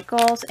from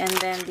Michaels, and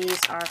then these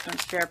are from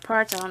Spare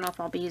Parts. I don't know if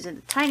I'll be using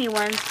the tiny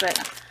ones, but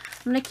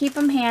I'm going to keep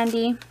them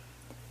handy.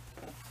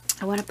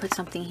 I want to put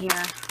something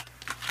here.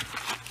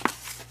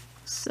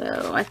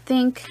 So I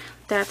think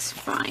that's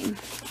fine.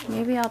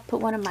 Maybe I'll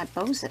put one of my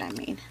bows that I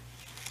made.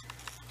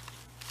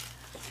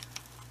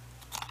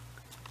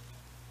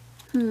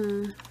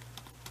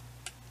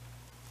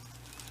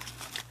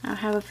 I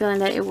have a feeling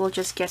that it will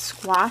just get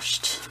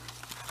squashed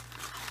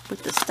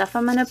with the stuff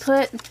I'm going to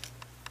put.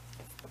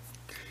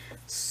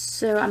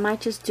 So I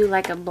might just do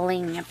like a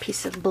bling, a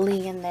piece of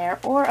bling in there,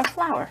 or a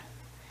flower.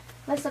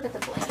 Let's look at the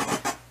bling.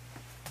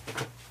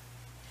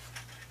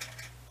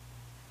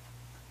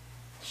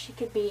 She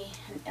could be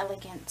an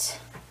elegant.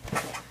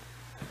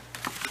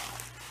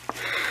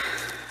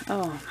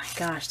 Oh my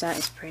gosh, that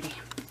is pretty.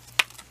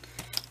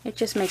 It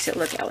just makes it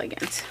look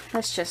elegant.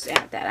 Let's just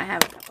add that. I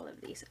have a couple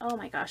of these. Oh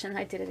my gosh, and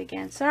I did it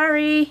again.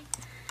 Sorry.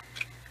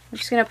 I'm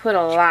just going to put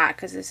a lot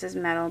because this is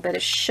metal, but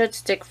it should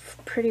stick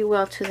pretty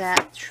well to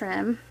that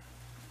trim.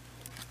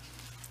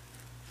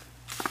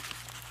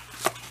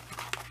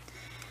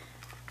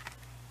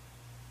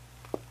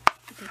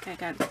 I think I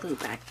got glue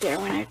back there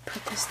when I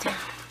put this down.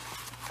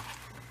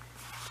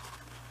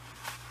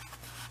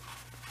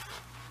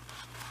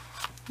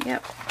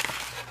 Yep.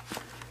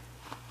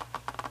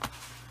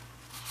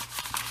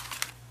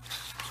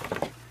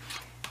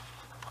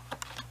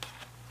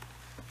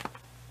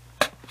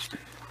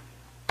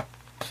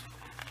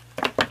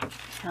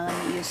 Now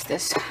let me use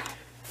this.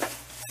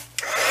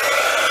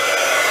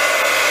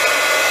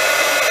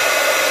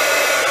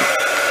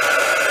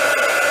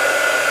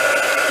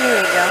 There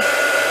we go.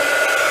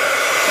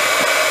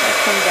 That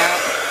comes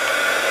out.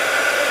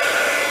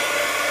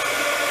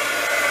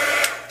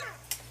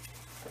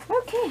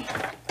 Okay.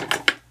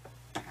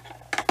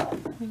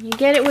 When you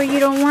get it where you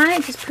don't want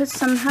it, just put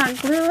some hot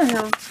glue and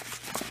it'll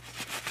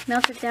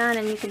melt it down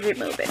and you can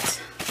remove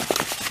it.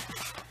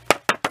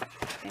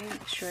 Okay,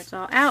 make sure it's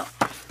all out.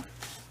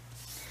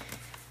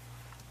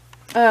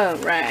 All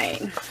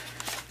right.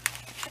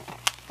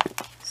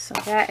 So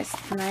that is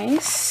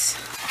nice.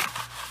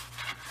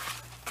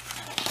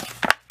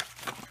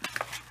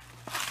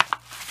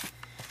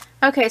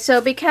 Okay, so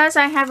because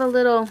I have a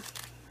little,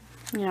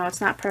 you know, it's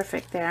not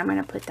perfect there, I'm going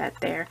to put that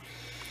there.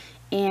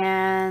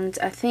 And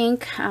I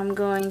think I'm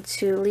going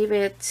to leave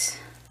it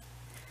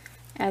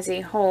as a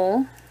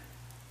whole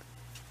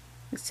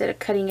instead of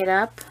cutting it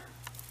up.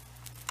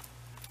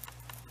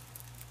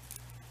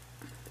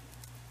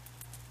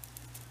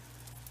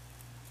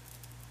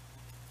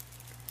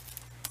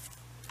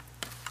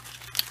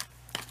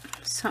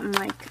 Something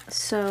like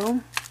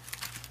so.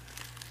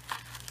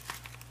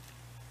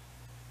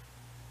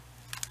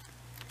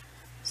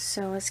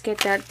 So let's get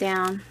that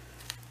down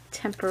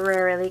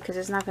temporarily because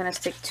it's not going to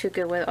stick too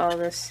good with all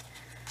this.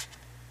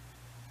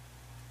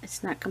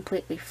 It's not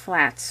completely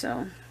flat,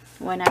 so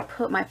when I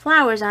put my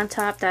flowers on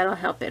top, that'll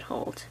help it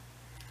hold.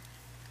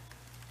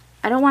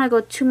 I don't want to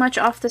go too much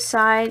off the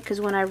side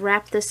because when I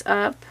wrap this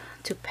up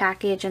to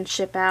package and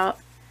ship out,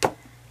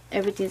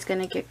 everything's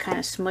going to get kind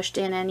of smushed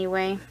in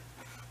anyway.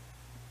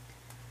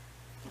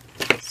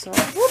 So,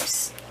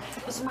 whoops,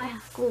 that was my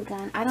glue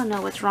gun. I don't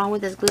know what's wrong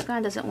with this glue gun.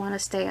 It doesn't want to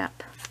stay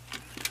up.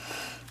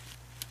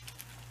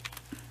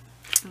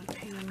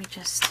 Okay, let me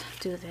just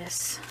do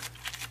this.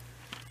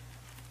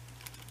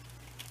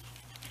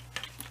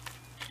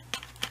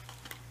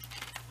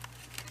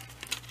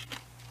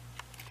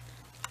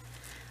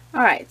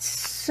 Alright,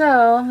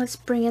 so let's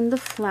bring in the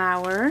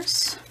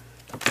flowers.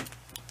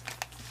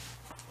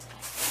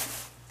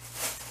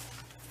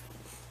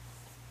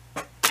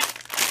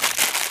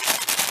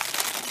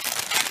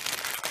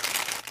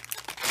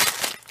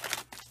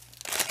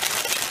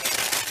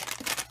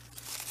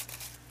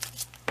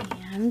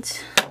 And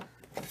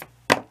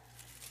I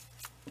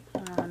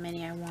don't know how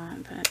many I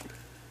want, but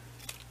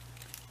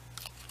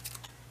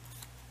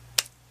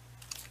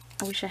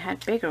I wish I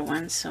had bigger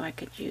ones so I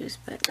could use,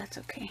 but that's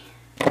okay.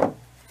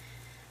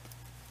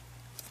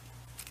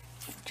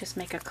 Just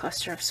make a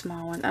cluster of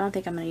small ones. I don't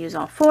think I'm going to use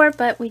all 4,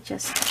 but we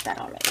just did that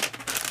already.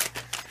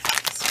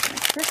 So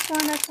like this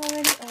one that's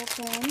already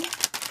open.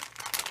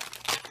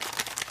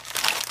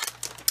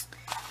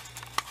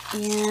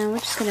 And we're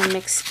just going to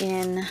mix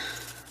in.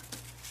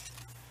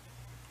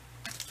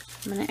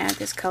 I'm going to add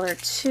this color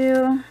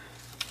too.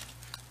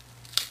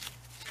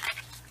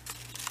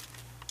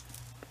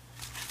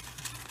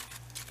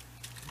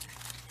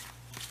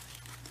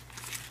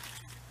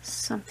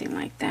 Something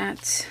like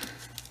that.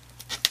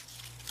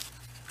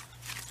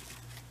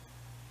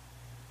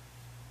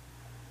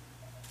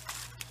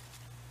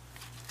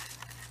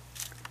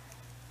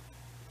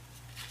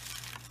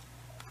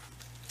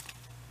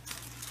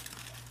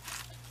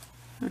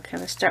 Okay,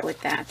 let's start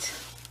with that.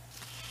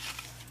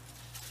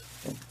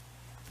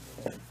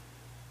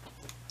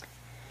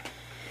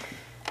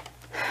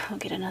 I'll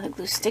get another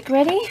glue stick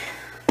ready.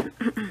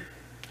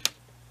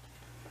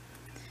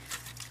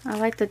 I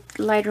like the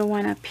lighter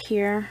one up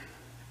here.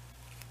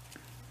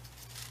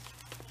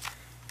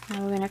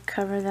 Now we're going to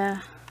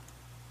cover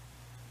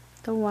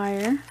the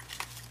wire.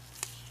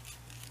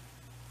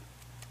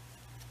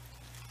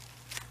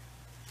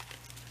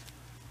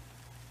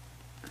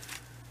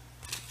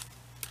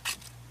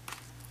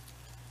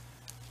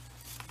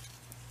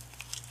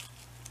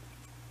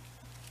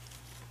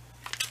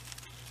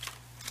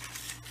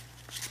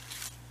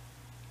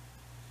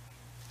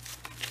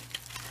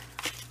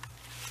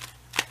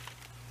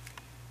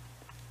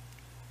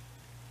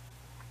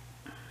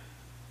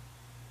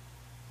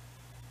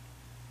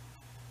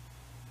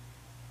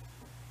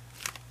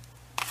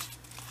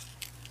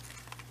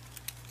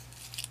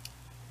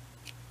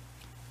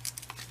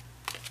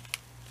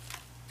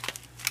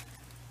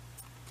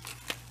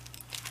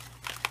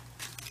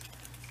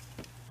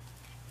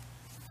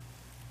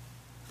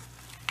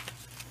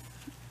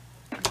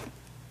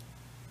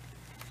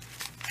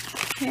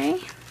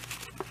 Okay,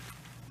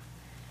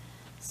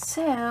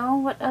 so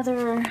what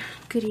other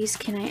goodies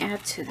can I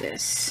add to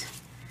this?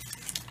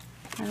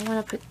 I don't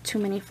want to put too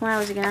many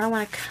flowers again. I don't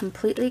want to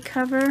completely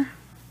cover.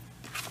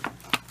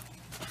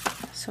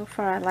 So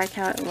far I like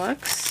how it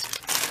looks.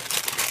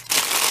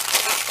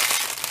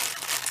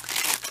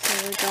 So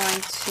we're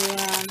going to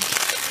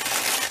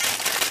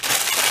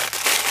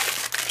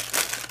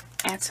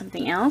add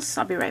something else.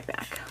 I'll be right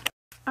back.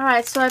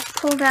 Alright, so I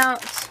pulled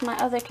out my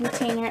other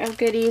container of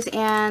goodies,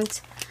 and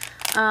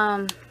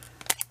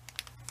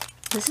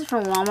this is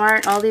from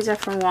Walmart. All these are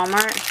from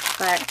Walmart,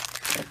 but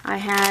I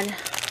had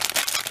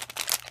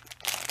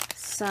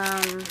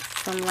some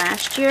from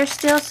last year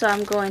still, so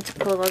I'm going to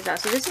pull those out.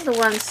 So this is the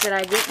ones that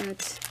I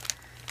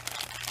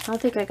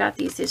don't think I got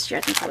these this year.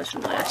 I think it was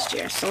from last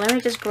year. So let me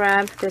just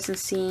grab this and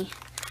see.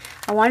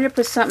 I wanted to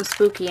put something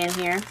spooky in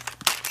here,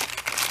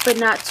 but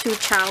not too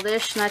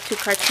childish, not too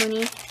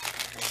cartoony.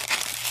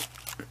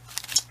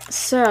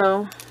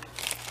 So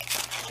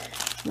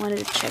I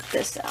wanted to check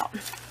this out.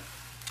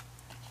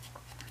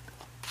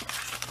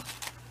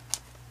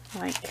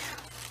 Like,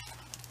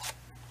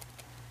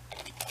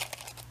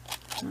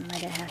 I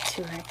might have had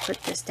to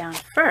put this down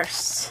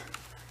first.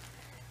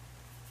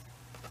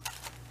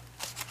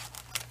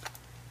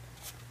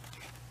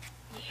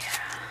 Yeah,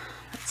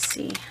 let's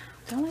see.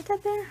 Do I like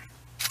that there?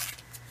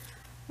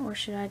 Or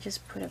should I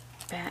just put a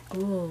bat?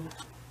 Ooh.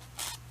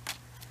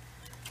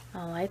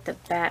 I like the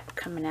bat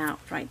coming out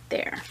right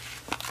there.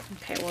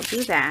 Okay, we'll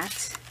do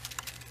that.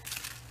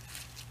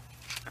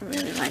 I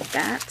really like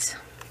that.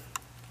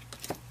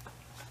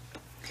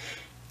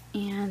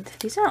 And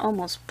these are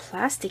almost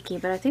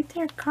plasticky, but I think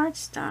they're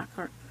cardstock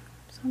or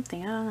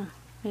something. I don't know.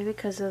 Maybe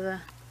because of the...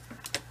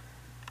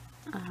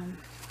 I'm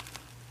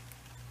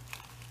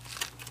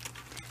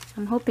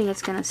hoping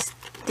it's going to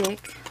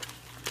stick.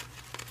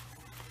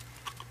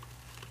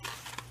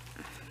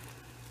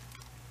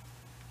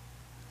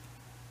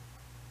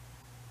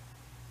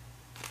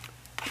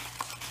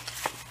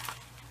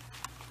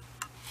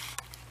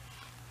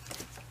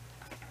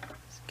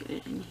 Let's get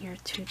it in here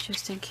too,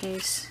 just in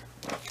case.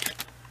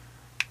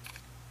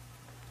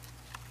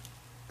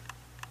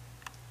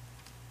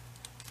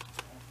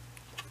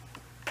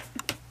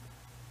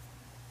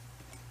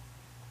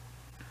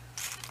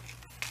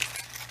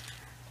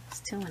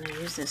 still want to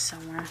use this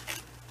somewhere.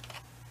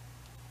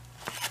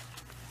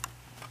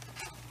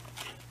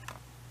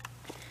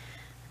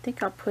 I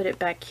think I'll put it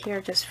back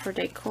here just for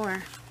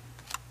decor.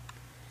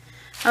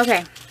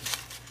 Okay,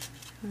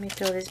 let me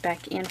throw this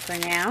back in for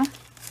now.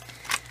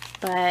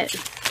 But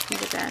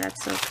look at that,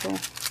 that's so cool.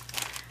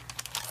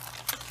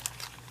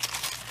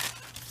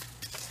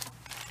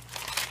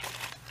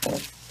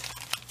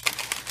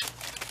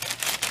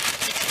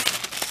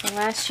 So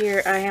last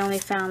year I only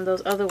found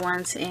those other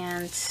ones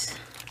and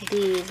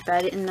these, but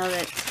I didn't know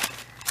that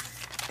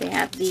they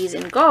have these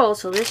in gold.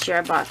 So this year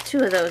I bought 2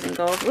 of those in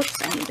gold. Whoops,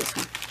 I need this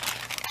one.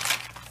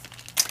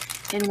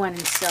 And 1 in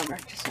silver,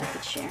 just so I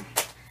could share.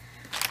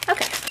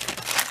 Okay.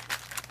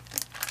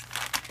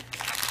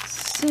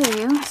 So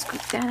let's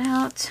scoop that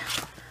out.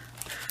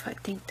 I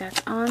think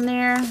that's on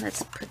there.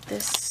 Let's put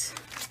this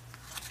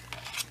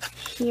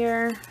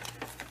here.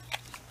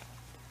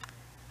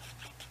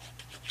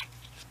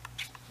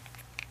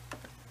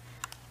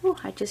 Oh,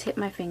 I just hit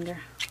my finger.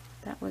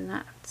 That was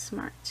not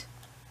smart.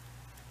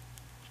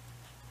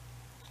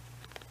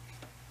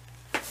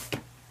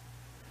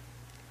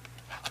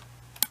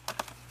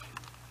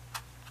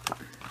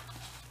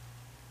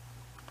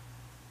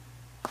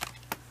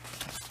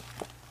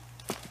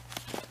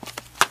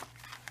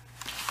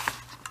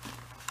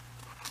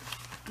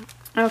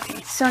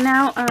 Okay, so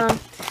now I'm going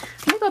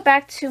to go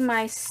back to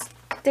my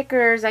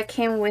stickers that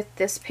came with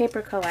this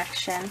paper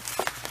collection,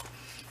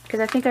 because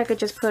I think I could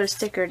just put a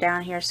sticker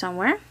down here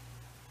somewhere.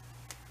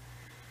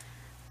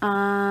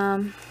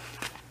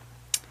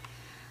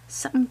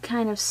 Something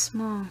kind of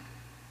small,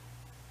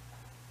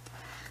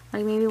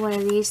 like maybe one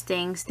of these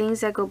things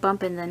that go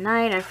bump in the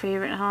night, our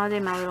favorite holiday,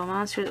 My Little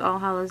Monsters, All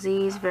Hallows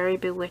Eve, very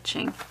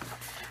bewitching.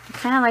 I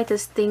kind of like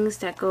those things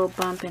that go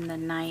bump in the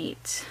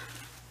night.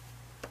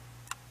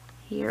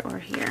 Here or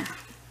here.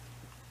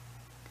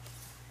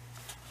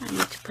 I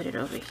need to put it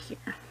over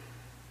here.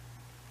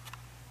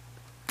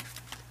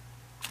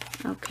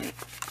 Okay.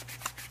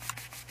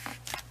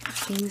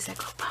 Things that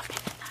go bump in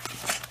the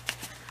night.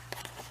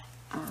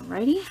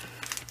 Alrighty.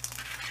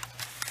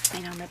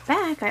 And on the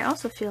back, I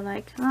also feel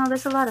like, oh,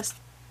 there's a lot of,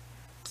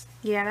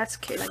 yeah, that's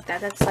cute like that.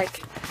 That's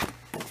like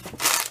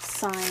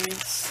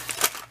signs.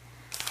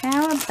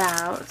 How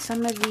about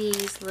some of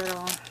these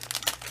little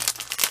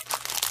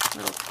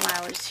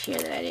flowers here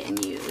that I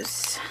didn't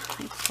use?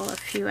 I pull a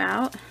few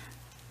out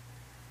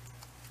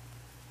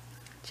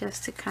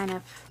just to kind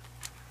of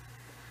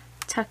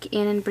tuck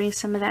in and bring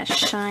some of that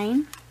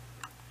shine.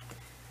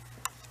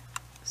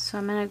 So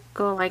I'm going to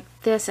go like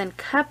this and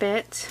cup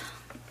it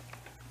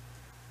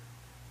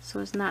so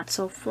it's not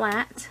so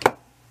flat,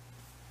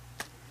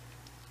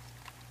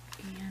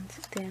 and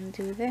then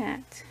do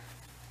that.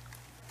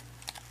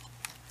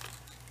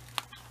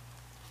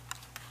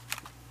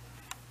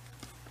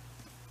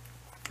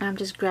 I'm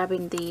just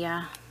grabbing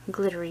the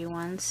glittery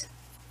ones,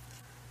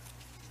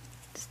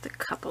 just a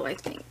couple I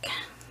think.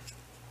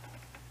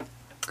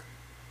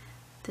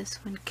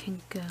 This one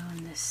can go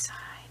on this side.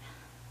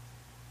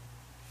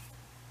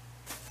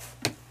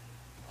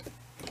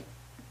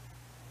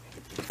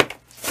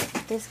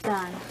 This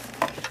gun,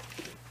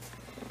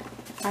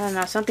 I don't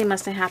know, something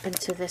must have happened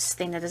to this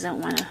thing that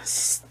doesn't want to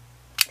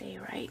stay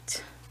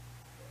right.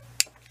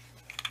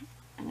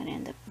 I'm going to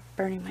end up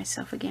burning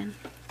myself again.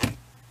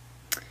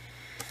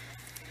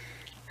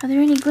 Are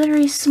there any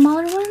glittery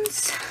smaller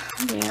ones?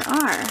 There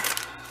are.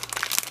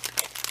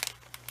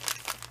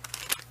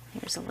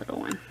 Here's a little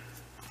one.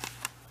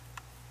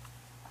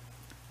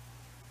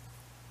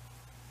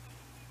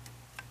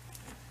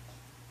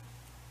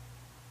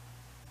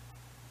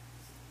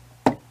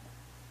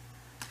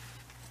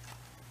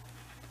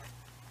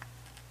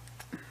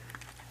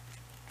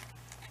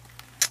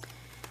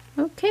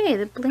 Okay,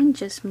 the bling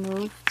just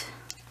moved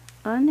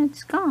and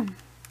it's gone.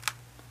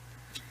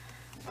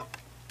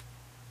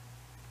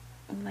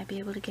 Will I be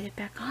able to get it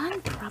back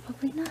on?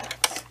 Probably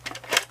not.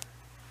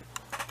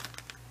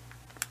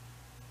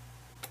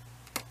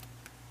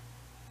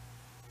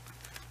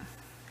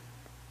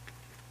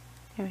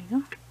 There we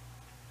go.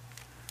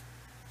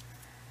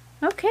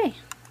 Okay.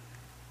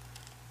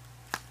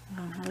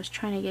 Oh, I was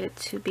trying to get it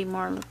to be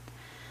more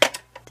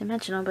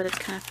dimensional, but it's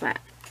kind of flat.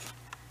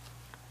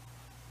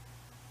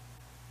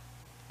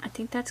 I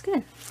think that's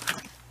good.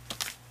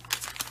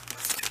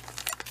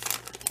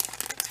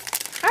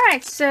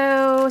 Alright,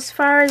 so as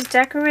far as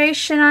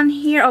decoration on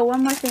here, oh,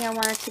 one more thing I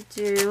wanted to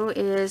do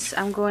is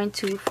I'm going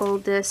to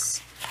fold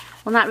this,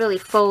 well, not really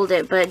fold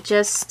it, but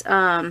just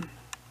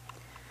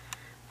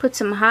put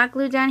some hot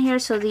glue down here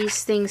so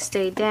these things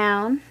stay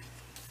down.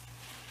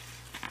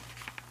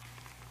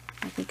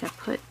 I think I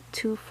put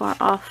too far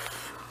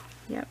off.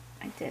 Yep,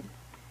 I did.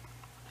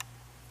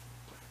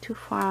 Too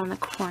far on the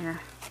corner.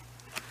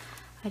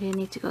 I didn't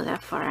need to go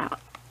that far out.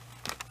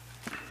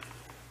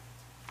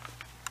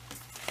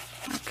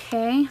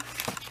 Okay.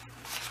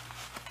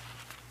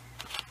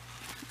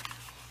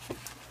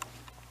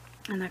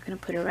 I'm not going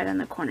to put it right on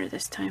the corner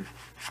this time.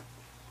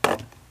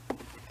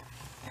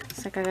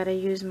 Looks like I got to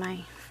use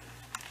my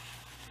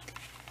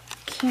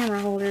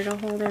camera holder to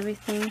hold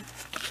everything.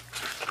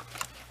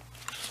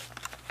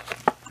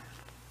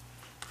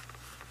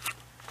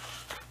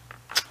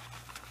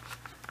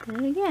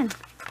 Put it again.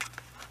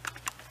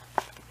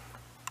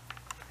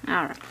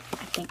 Alright,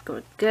 I think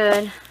we're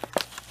good.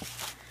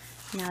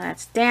 Now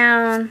that's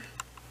down.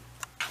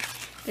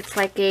 It's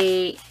like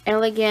a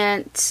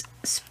elegant,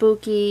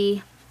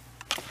 spooky,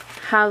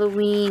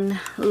 Halloween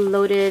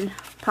loaded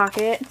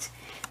pocket.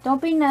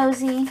 Don't be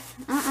nosy.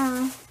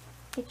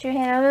 Get your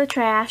head out of the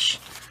trash.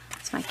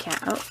 That's my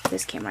cat. Oh,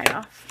 this came right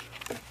off.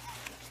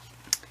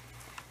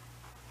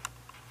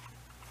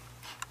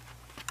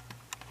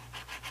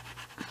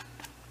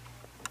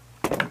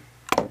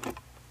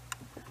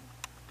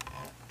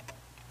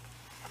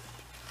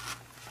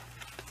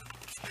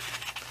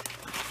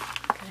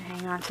 Gotta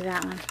hang on to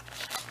that one.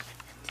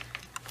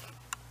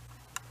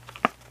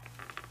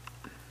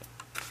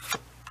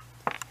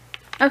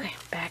 Okay,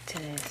 back to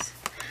this.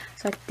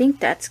 So I think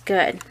that's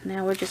good.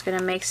 Now we're just going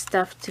to make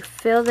stuff to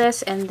fill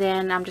this, and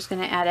then I'm just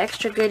going to add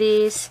extra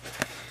goodies.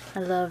 I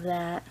love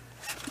that.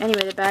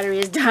 Anyway, the battery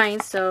is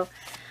dying, so...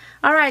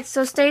 Alright,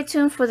 so stay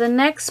tuned for the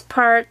next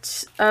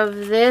part of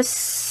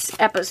this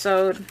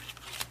episode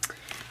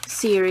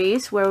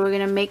series, where we're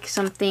going to make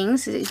some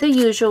things. The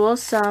usual,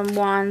 some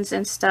wands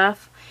and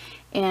stuff.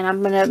 And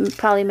I'm going to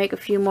probably make a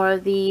few more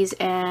of these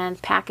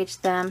and package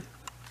them.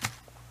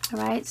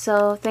 Alright,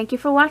 so thank you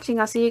for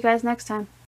watching. I'll see you guys next time.